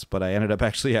across, but I ended up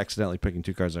actually accidentally picking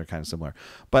 2 cards that are kind of similar.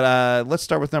 But let's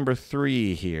start with number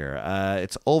 3 here.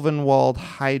 It's Ulvenwald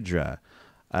Hydra.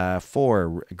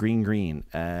 4 green.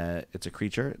 It's a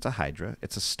creature. It's a Hydra.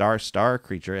 It's a star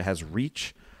creature. It has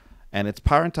reach, and its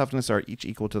power and toughness are each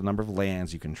equal to the number of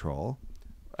lands you control.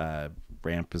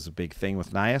 Ramp is a big thing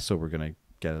with Naya, so we're gonna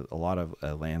get a lot of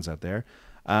lands out there.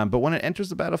 But when it enters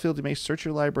the battlefield, you may search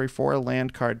your library for a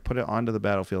land card, put it onto the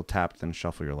battlefield tapped, then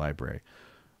shuffle your library.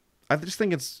 I just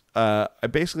think it's I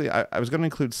was going to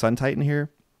include Sun Titan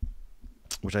here,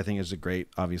 which I think is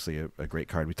obviously a great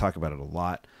card. We talk about it a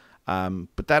lot.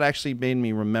 But that actually made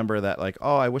me remember that, like,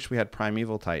 oh, I wish we had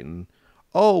Primeval Titan.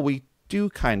 Oh, we do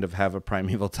kind of have a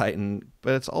Primeval Titan,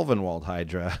 but it's Ulvenwald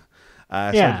Hydra.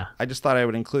 So I just thought I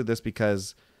would include this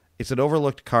because it's an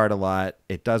overlooked card a lot.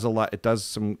 It does a lot. It does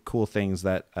some cool things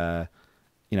that,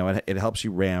 it helps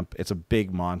you ramp. It's a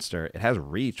big monster. It has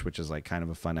reach, which is like kind of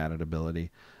a fun added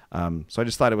ability. So I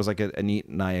just thought it was like a neat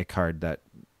Naya card that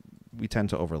we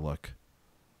tend to overlook.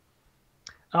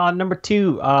 Number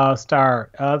 2 star.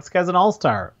 This guy's an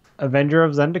all-star. Avenger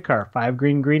of Zendikar. 5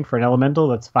 green for an elemental.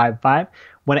 That's 5/5.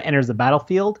 When it enters the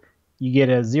battlefield, you get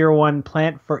a 0/1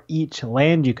 plant for each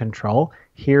land you control.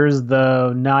 Here's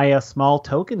the Naya small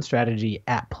token strategy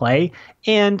at play.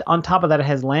 And on top of that, it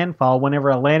has landfall. Whenever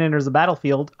a land enters the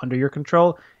battlefield under your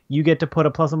control, you get to put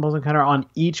a +1/+1 counter on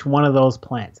each one of those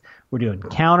plants. We're doing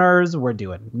counters. We're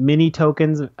doing mini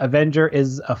tokens. Avenger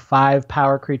is a 5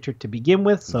 power creature to begin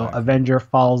with, so Nice. Avenger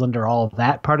falls under all of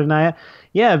that part of Naya.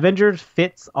 Yeah, Avenger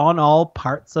fits on all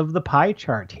parts of the pie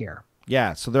chart here.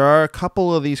 Yeah, so there are a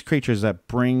couple of these creatures that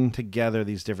bring together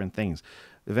these different things.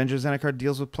 Avenger Zendikar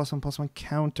deals with +1/+1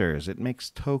 counters. It makes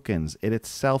tokens. It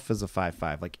itself is a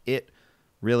 5/5. Like, it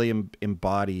really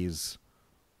embodies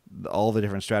all the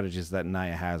different strategies that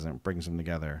Naya has and brings them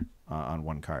together on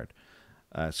one card.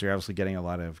 So you're obviously getting a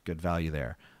lot of good value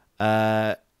there.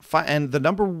 And the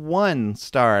number 1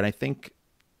 star, and I think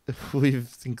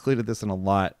we've included this in a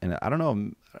lot, and I don't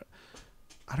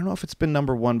know if it's been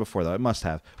number 1 before, though. It must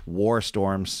have.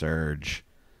 Warstorm Surge.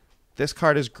 This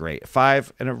card is great.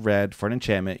 5 and a red for an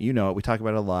enchantment. You know it. We talk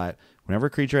about it a lot. Whenever a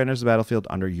creature enters the battlefield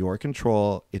under your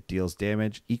control, it deals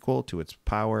damage equal to its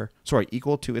power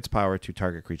to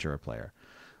target creature or player.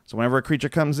 So whenever a creature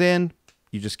comes in,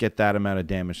 you just get that amount of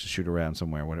damage to shoot around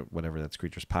somewhere, whatever that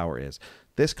creature's power is.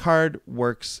 This card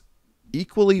works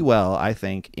equally well, I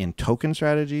think, in token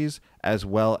strategies as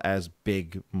well as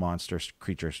big monster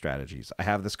creature strategies. I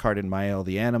have this card in Mael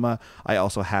the Anima. I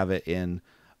also have it in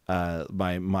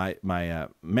my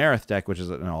Marith deck, which is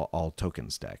an all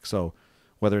tokens deck. So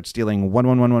whether it's dealing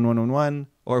 1/1/1/1/1/1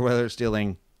 or whether it's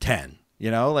dealing 10,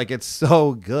 like, it's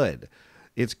so good.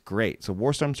 It's great. So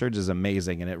Warstorm Surge is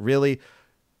amazing, and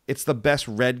it's the best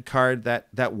red card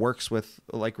that works with,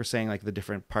 like we're saying, like the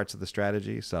different parts of the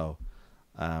strategy. So,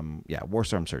 yeah,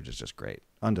 Warstorm Surge is just great,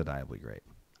 undeniably great.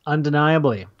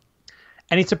 Undeniably.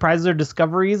 Any surprises or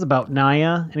discoveries about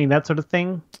Naya? Any that sort of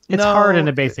thing? It's No, hard in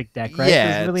a basic deck, right?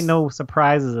 yeah, There's really no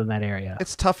surprises in that area.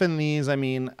 It's tough in these. I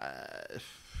mean,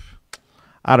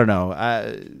 I don't know.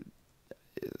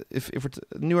 If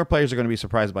newer players are going to be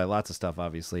surprised by lots of stuff,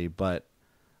 obviously, but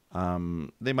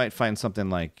they might find something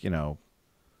like, I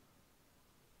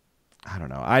don't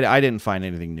know. I didn't find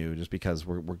anything new just because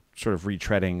we're sort of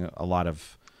retreading a lot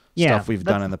of stuff we've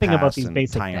done in the past and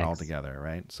tying it all together,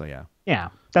 right? So yeah,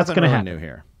 that's going to happen. New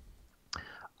here.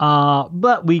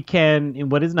 But we can.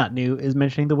 What is not new is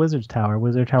mentioning the Wizards Tower,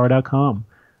 wizardtower.com.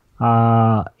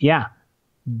 Yeah,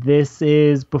 this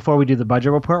is before we do the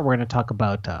budget report. We're going to talk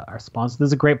about our sponsor. This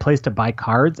is a great place to buy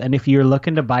cards, and if you're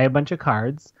looking to buy a bunch of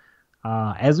cards,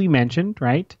 as we mentioned,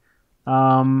 right,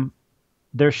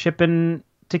 they're shipping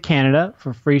to Canada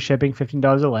for free shipping,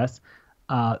 $15 or less.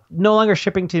 No longer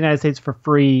shipping to the United States for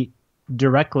free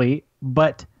directly,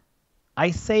 but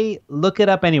I say look it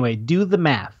up anyway. Do the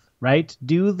math, right?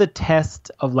 Do the test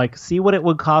of see what it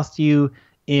would cost you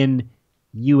in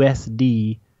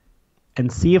USD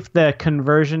and see if the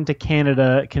conversion to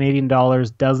Canadian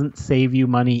dollars doesn't save you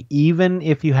money, even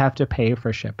if you have to pay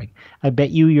for shipping. I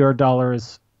bet you your dollar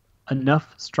is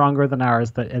enough stronger than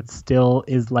ours that it still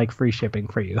is like free shipping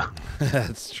for you.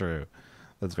 That's true.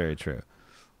 That's very true.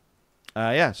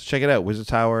 Yeah, so check it out,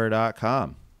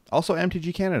 wizardtower.com. Also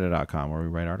mtgcanada.com, where we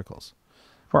write articles.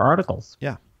 For articles.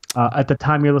 Yeah. At the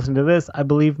time you're listening to this, I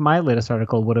believe my latest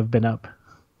article would have been up.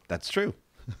 That's true.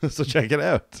 So check it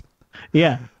out.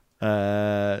 Yeah.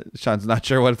 Sean's not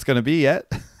sure what it's going to be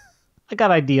yet. I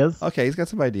got ideas. Okay, he's got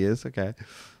some ideas. Okay.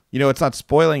 It's not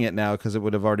spoiling it now because it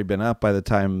would have already been up by the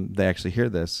time they actually hear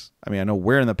this. I mean, I know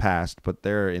we're in the past, but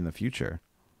they're in the future.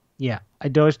 Yeah. I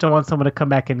just don't want someone to come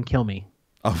back and kill me.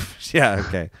 Oh, yeah,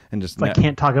 okay. And just I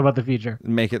can't talk about the future.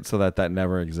 Make it so that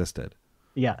never existed.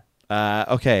 Yeah.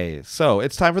 Okay, so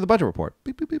it's time for the budget report.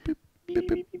 Beep, beep, beep, beep.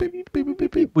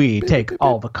 We take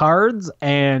all the cards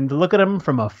and look at them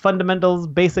from a fundamentals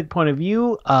basic point of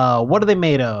view. What are they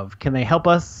made of? Can they help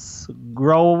us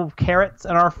grow carrots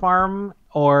in our farm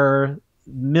or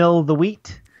mill the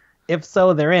wheat? If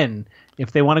so, they're in.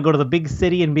 If they want to go to the big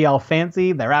city and be all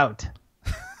fancy, they're out.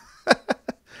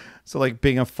 So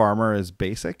being a farmer is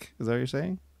basic? Is that what you're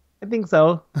saying? I think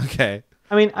so. Okay.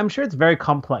 I mean, I'm sure it's very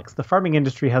complex. The farming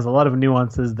industry has a lot of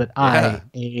nuances that I'm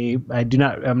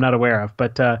not aware of.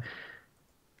 But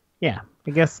yeah,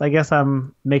 I guess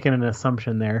I'm making an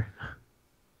assumption there.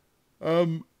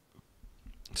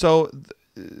 So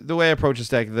the way I approach this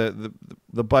deck, the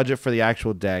budget for the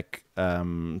actual deck,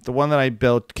 the one that I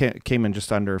built came in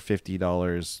just under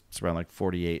 $50. It's around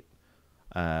 $48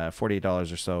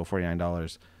 or so,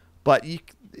 $49. But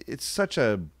it's such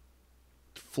a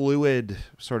fluid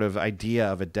sort of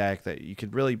idea of a deck that you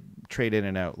could really trade in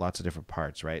and out lots of different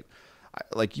parts, right?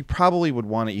 You probably would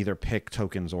want to either pick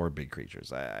tokens or big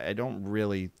creatures. I don't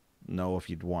really know if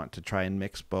you'd want to try and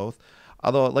mix both.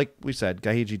 Although, like we said,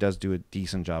 Gaiji does do a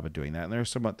decent job of doing that, and there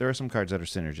are some cards that are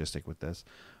synergistic with this.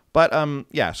 But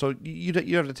yeah, so you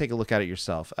have to take a look at it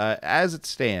yourself. As it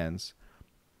stands,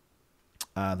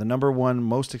 the number one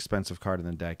most expensive card in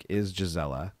the deck is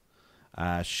Gisela.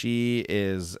 She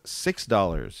is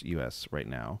 $6 US right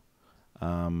now.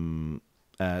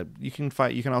 You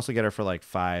can also get her for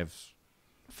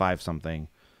five something.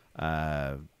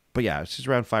 But yeah, she's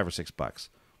around $5 or $6.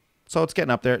 So it's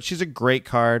getting up there. She's a great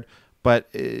card,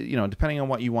 but depending on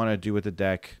what you want to do with the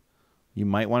deck, you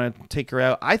might want to take her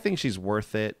out. I think she's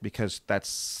worth it because that's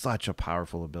such a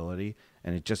powerful ability,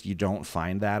 and you don't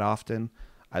find that often.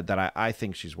 I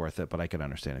think she's worth it, but I could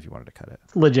understand if you wanted to cut it.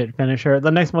 Legit finisher.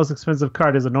 The next most expensive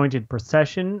card is Anointed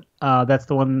Procession. That's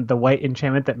the white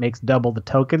enchantment that makes double the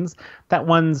tokens. That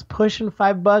one's pushing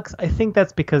 $5. I think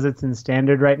that's because it's in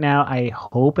standard right now. I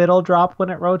hope it'll drop when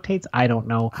it rotates. I don't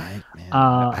know.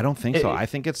 I don't think so. I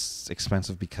think it's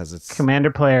expensive because it's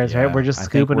commander players, right? We're just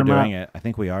scooping them up. I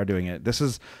think we are doing it.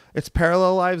 It's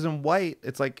Parallel Lives in white.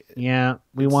 It's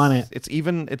we want it.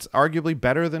 It's arguably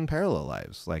better than Parallel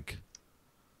Lives.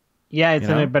 Yeah, it's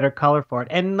in a better color for it.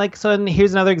 And and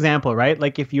here's another example, right?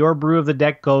 If your brew of the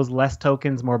deck goes less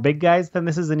tokens, more big guys, then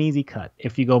this is an easy cut.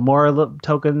 If you go more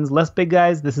tokens, less big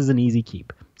guys, this is an easy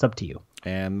keep. It's up to you.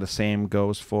 And the same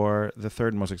goes for the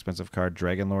third most expensive card,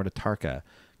 Dragon Lord Atarka,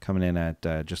 coming in at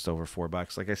just over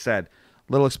 $4. Like I said,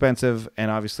 a little expensive, and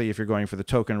obviously if you're going for the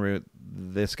token route,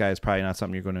 this guy is probably not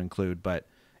something you're going to include. But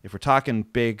if we're talking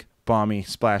big, bomby,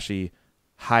 splashy,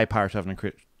 high power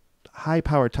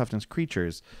toughness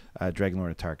creatures, Dragon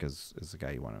Lord Atarka is the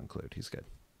guy you want to include. He's good.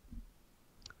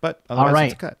 But otherwise, All right.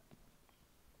 it's a cut.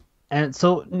 And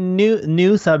so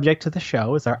new subject to the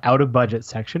show is our out of budget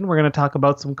section. We're going to talk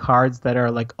about some cards that are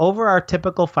like over our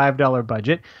typical $5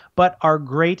 budget, but are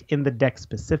great in the deck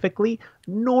specifically.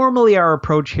 Normally our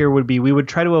approach here would be we would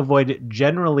try to avoid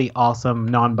generally awesome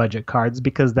non-budget cards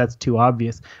because that's too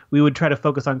obvious. We would try to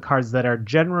focus on cards that are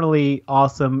generally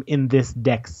awesome in this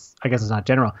deck's, I guess it's not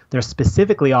general. They're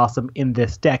specifically awesome in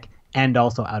this deck and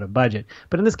also out of budget.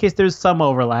 But in this case, there's some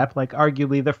overlap. Like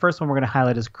arguably, the first one we're going to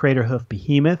highlight is Craterhoof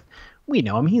Behemoth. We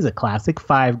know him. He's a classic.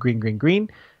 5 green, green, green.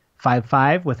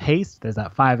 5/5 with haste. There's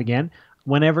that 5 again.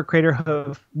 When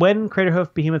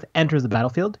Craterhoof Behemoth enters the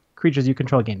battlefield, creatures you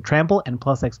control gain trample and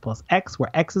 +X/+X, where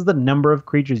X is the number of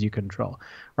creatures you control.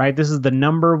 Right? This is the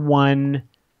number one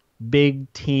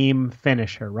big team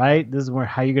finisher. Right? This is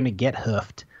how you're going to get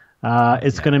hoofed.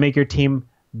 It's going to make your team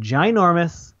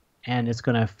ginormous, and it's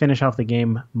going to finish off the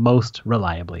game most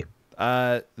reliably.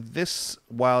 Yes, this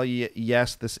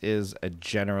is a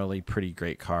generally pretty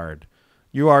great card.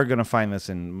 You are going to find this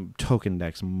in token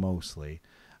decks mostly.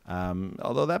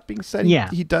 Although that being said,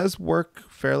 he does work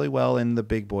fairly well in the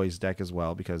big boys deck as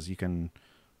well, because you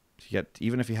get,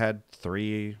 even if you had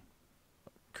 3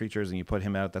 creatures and you put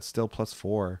him out, that's still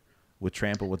 +4 with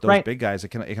trample with those big guys. It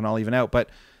can all even out.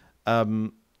 But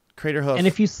Craterhoof,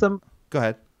 and go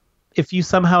ahead. If you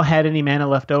somehow had any mana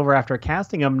left over after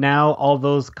casting them, now all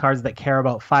those cards that care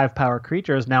about 5 power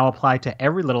creatures now apply to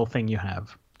every little thing you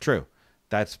have. True.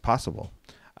 That's possible.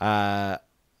 I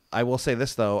will say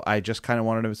this, though. I just kind of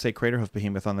wanted to say Craterhoof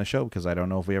Behemoth on the show because I don't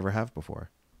know if we ever have before.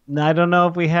 I don't know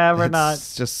if we have or not.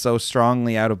 It's just so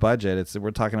strongly out of budget.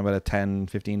 We're talking about a $10,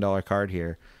 $15 card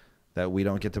here that we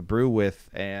don't get to brew with.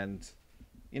 And,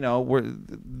 you know,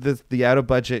 the out of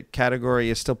budget category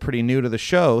is still pretty new to the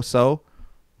show, so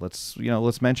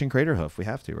let's mention Craterhoof. We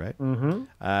have to, right?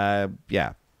 Mm-hmm.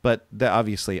 Yeah, but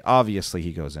obviously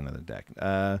he goes into the deck.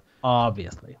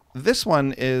 Obviously, this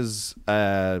one is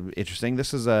interesting.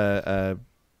 This is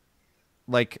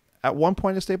like at one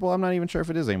point a staple. I'm not even sure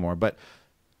if it is anymore, but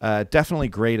definitely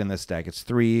great in this deck. It's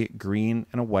 3 green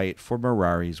and a white for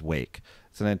Mirari's Wake.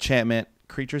 It's an enchantment.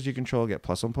 Creatures you control get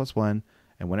 +1/+1,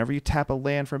 and whenever you tap a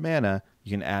land for mana, you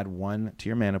can add 1 to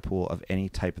your mana pool of any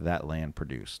type that land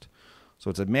produced. So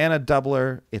it's a mana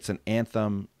doubler. It's an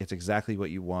anthem. It's exactly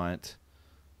what you want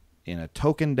in a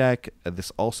token deck.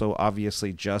 This also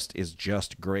obviously is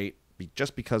just great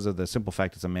just because of the simple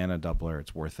fact it's a mana doubler.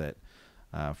 It's worth it.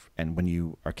 And when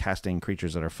you are casting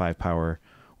creatures that are 5 power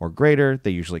or greater, they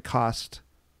usually cost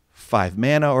 5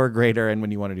 mana or greater. And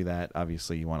when you want to do that,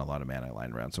 obviously you want a lot of mana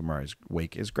lying around. So Mirari's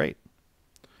Wake is great.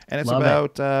 And it's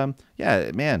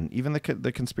even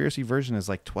the conspiracy version is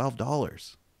like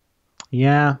 $12.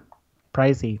 Yeah.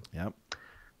 Pricey. Yep.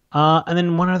 And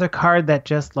then one other card that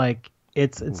just like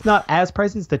it's not as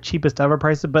pricey. It's the cheapest ever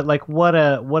priced, but like what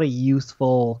a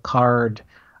useful card.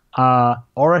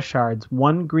 Aura Shards,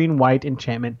 1 green white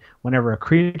enchantment. Whenever a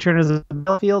creature enters the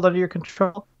battlefield under your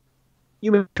control,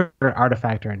 you may trigger an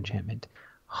artifact or enchantment.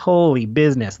 Holy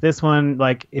business! This one,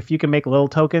 like, if you can make little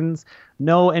tokens,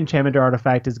 no enchantment or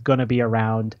artifact is gonna be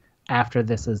around after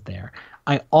this is there.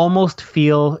 I almost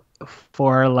feel,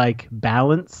 for like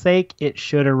balance sake, it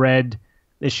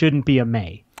shouldn't be a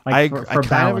May. Like, I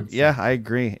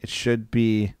agree. It should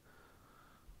be.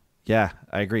 Yeah,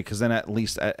 I agree, because then at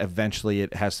least eventually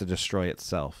it has to destroy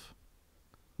itself.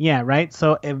 Yeah, right.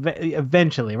 So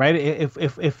eventually, right? If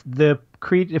the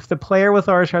player with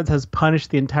Aura Shards has punished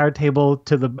the entire table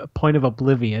to the point of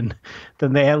oblivion,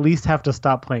 then they at least have to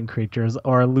stop playing creatures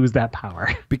or lose that power.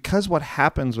 Because what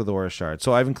happens with Aura Shards?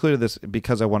 So I've included this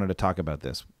because I wanted to talk about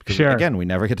this. Because, sure. Again, we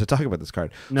never get to talk about this card.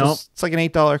 No, so it's like an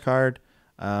 $8 card.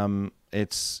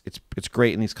 It's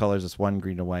great in these colors. It's 1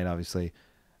 green to white, obviously.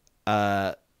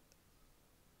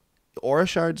 Aura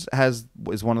Shards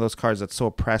is one of those cards that's so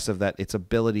oppressive that its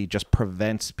ability just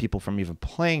prevents people from even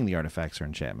playing the artifacts or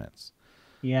enchantments.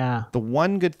 Yeah. The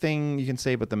one good thing you can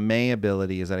say about the May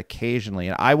ability is that occasionally,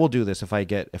 and I will do this if I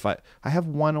have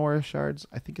 1 Aura Shards.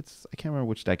 I can't remember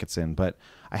which deck it's in, but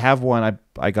I have one.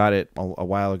 I got it a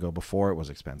while ago before it was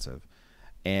expensive.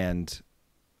 And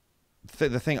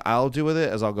the thing I'll do with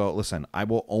it is I'll go, listen,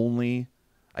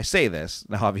 I say this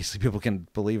now, obviously people can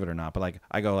believe it or not, but like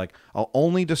I go like, I'll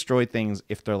only destroy things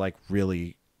if they're like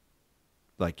really,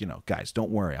 like, you know, guys,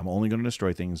 don't worry. I'm only going to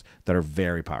destroy things that are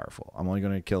very powerful. I'm only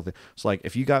going to kill things. So like,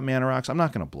 if you got mana rocks, I'm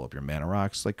not going to blow up your mana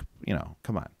rocks. Like, you know,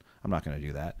 come on. I'm not going to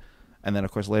do that. And then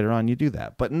of course later on you do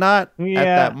that, but not at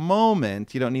that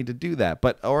moment. You don't need to do that.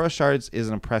 But Aura Shards is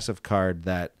an impressive card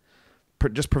that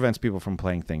just prevents people from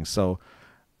playing things. So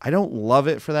I don't love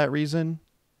it for that reason.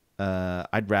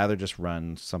 I'd rather just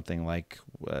run something like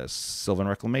Sylvan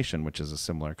Reclamation, which is a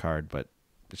similar card, but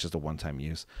it's just a one-time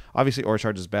use. Obviously, Ore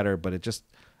Charge is better, but it just,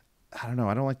 I don't know.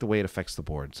 I don't like the way it affects the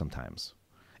board sometimes.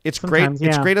 It's great. Yeah.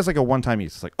 It's great as like a one-time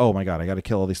use. It's like, oh my god, I got to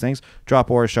kill all these things. Drop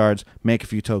Ore Shards, make a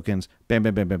few tokens, bam,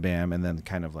 bam, bam, bam, bam, and then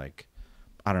kind of like,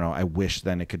 I don't know. I wish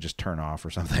then it could just turn off or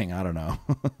something. I don't know.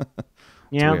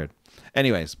 It's weird.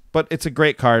 Anyways, but it's a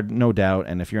great card, no doubt.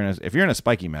 And if you're in a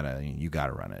spiky meta, you got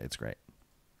to run it. It's great.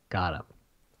 Got it.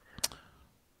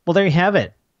 Well, there you have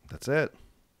it. That's it.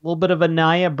 A little bit of a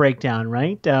Naya breakdown,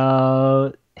 right?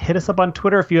 Hit us up on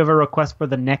Twitter if you have a request for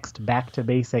the next Back to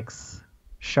Basics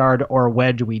shard or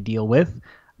wedge we deal with.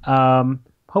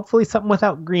 Hopefully something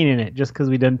without green in it, just because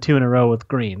we done 2 in a row with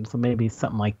green. So maybe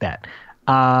something like that.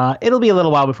 It'll be a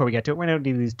little while before we get to it. We're not going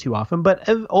to do these too often, but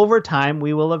over time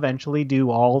we will eventually do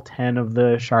all 10 of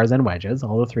the shards and wedges,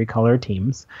 all the 3-color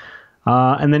teams,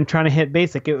 and then trying to hit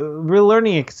basic. Real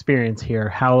learning experience here.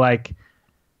 How like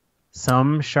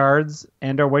some shards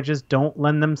and or wedges don't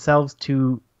lend themselves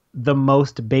to the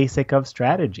most basic of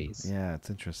strategies. Yeah, it's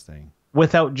interesting.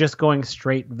 Without just going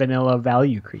straight vanilla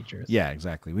value creatures. Yeah,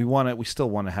 exactly. We still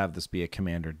want to have this be a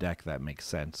commander deck that makes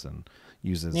sense and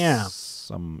uses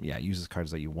uses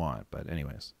cards that you want. But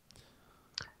anyways.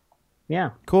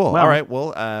 Yeah. Cool. Well, all right.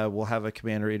 Well, we'll have a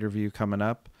commander interview coming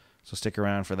up, so stick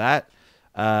around for that.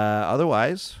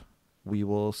 Otherwise, we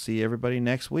will see everybody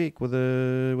next week with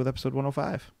episode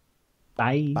 105.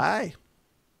 Bye. Bye.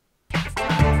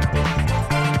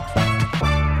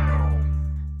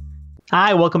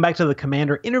 Hi, welcome back to the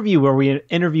Commander interview, where we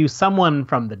interview someone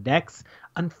from the decks.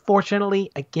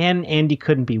 Unfortunately, again, Andy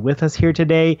couldn't be with us here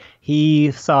today.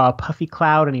 He saw a puffy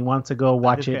cloud and he wants to go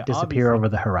watch it disappear over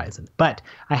the horizon. But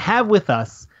I have with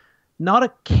us not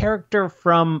a character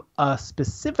from a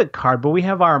specific card, but we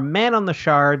have our man on the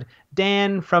shard,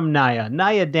 Dan from Naya.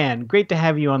 Naya, Dan, great to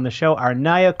have you on the show, our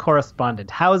Naya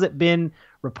correspondent. How has it been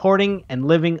reporting and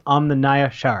living on the Naya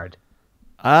shard?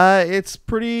 It's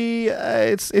pretty.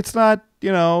 It's not.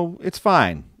 It's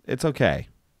fine. It's okay.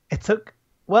 It's okay,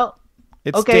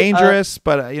 dangerous,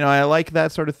 but I like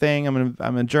that sort of thing.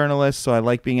 I'm a journalist, so I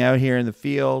like being out here in the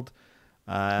field.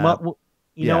 You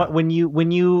know what? When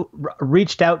you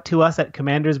reached out to us at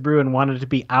Commander's Brew and wanted to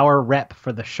be our rep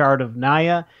for the Shard of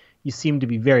Naya, you seemed to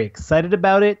be very excited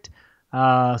about it.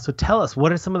 So tell us,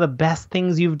 what are some of the best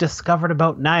things you've discovered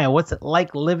about Naya? What's it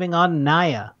like living on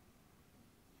Naya?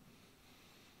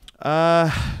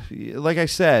 Like I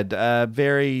said,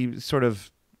 very sort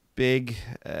of big.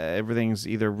 Everything's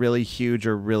either really huge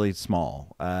or really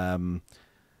small. I'm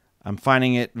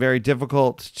finding it very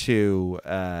difficult to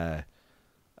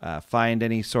find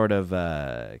any sort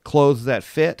of clothes that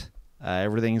fit.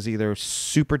 Everything's either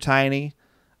super tiny,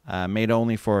 made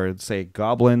only for, say,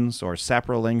 goblins or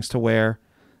saprolings to wear,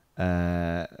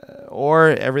 or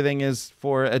everything is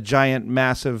for a giant,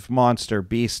 massive monster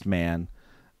beast man.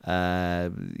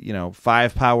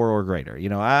 5 power or greater.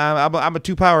 I'm a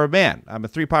 2 power man. I'm a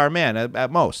 3 power man at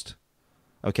most.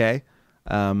 Okay.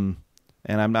 And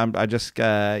I just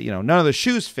none of the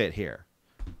shoes fit here.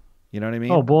 You know what I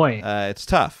mean? Oh boy. It's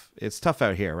tough. It's tough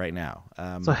out here right now.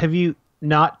 So have you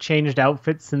not changed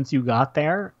outfits since you got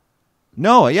there?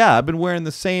 No. Yeah. I've been wearing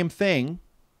the same thing,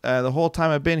 the whole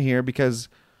time I've been here because,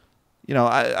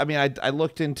 I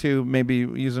looked into maybe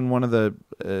using one of the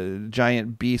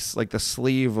giant beasts, like the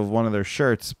sleeve of one of their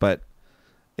shirts, but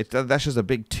that's just a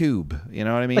big tube. You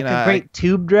know what I mean? Like a great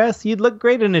tube dress? You'd look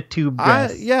great in a tube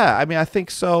dress. I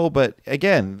think so. But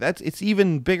again, it's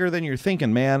even bigger than you're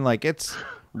thinking, man. Like it's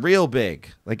real big.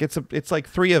 Like it's like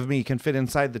 3 of me can fit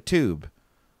inside the tube.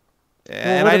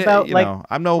 And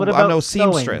I'm no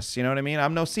seamstress. Sewing? You know what I mean?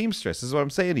 I'm no seamstress. This is what I'm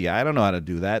saying to you. I don't know how to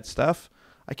do that stuff.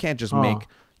 I can't just make.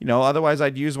 Otherwise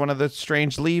I'd use one of the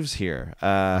strange leaves here.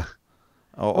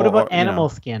 What about animal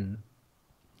skin?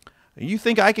 You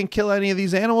think I can kill any of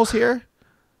these animals here?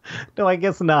 No, I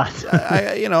guess not.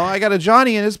 I got a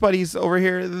Johnny and his buddies over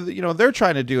here. They're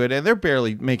trying to do it and they're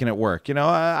barely making it work.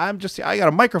 I got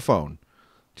a microphone.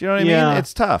 Do you know what I mean?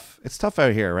 It's tough. It's tough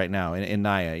out here right now in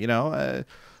Naya.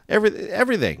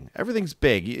 Everything's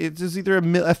big. It's either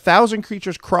 1,000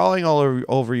 creatures crawling all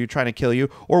over you trying to kill you,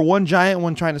 or one giant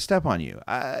one trying to step on you.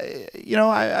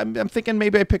 I'm thinking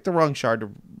maybe I picked the wrong shard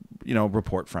to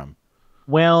report from.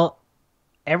 Well,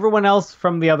 everyone else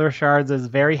from the other shards is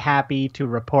very happy to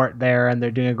report there, and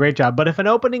they're doing a great job. But if an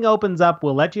opening opens up,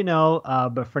 we'll let you know.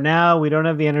 But for now, we don't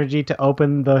have the energy to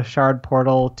open the shard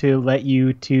portal to let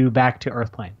you back to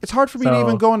Earthplane. It's hard for me to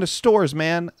even go into stores,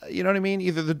 man. You know what I mean?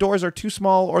 Either the doors are too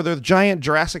small or they're giant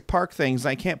Jurassic Park things,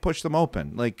 and I can't push them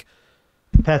open. Like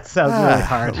that sounds really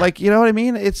hard. Like, you know what I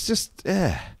mean? It's just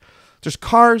There's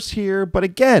cars here, but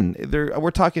again,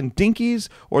 we're talking dinkies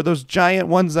or those giant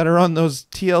ones that are on those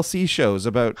TLC shows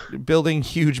about building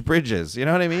huge bridges. You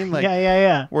know what I mean? Like,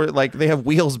 yeah. Where like they have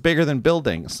wheels bigger than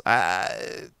buildings.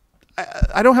 I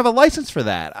don't have a license for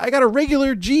that. I got a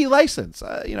regular G license.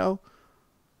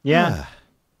 Yeah.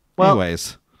 Well,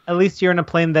 anyways, at least you're in a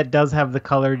plane that does have the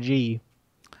color G.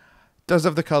 Does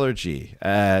have the color G.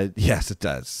 Yes, it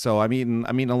does. So I'm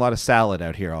eating a lot of salad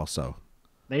out here also.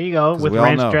 There you go, with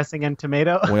ranch dressing and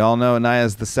tomato. We all know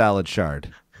Naya's the salad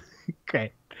shard.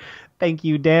 Great. Thank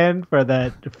you, Dan, for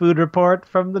the food report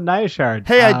from the Naya shard.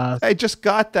 Hey, I just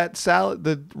got that salad.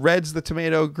 The red's the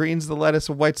tomato, green's the lettuce,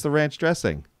 and white's the ranch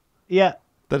dressing. Yeah.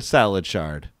 The salad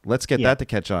shard. Let's get that to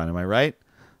catch on. Am I right?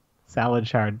 Salad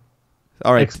shard.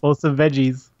 All right. Explosive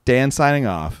veggies. Dan signing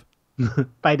off.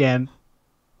 Bye, Dan.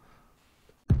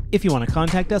 If you want to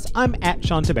contact us, I'm at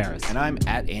Sean Tabaris. And I'm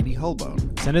at Andy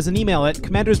Holbone. Send us an email at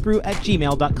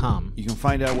commandersbrew@gmail.com. You can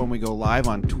find out when we go live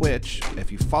on Twitch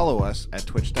if you follow us at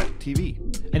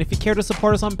twitch.tv. And if you care to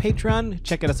support us on Patreon,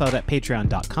 check us out at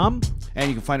patreon.com. And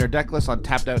you can find our deck list on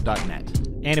tappedout.net.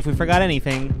 And if we forgot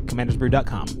anything,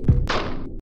 commandersbrew.com.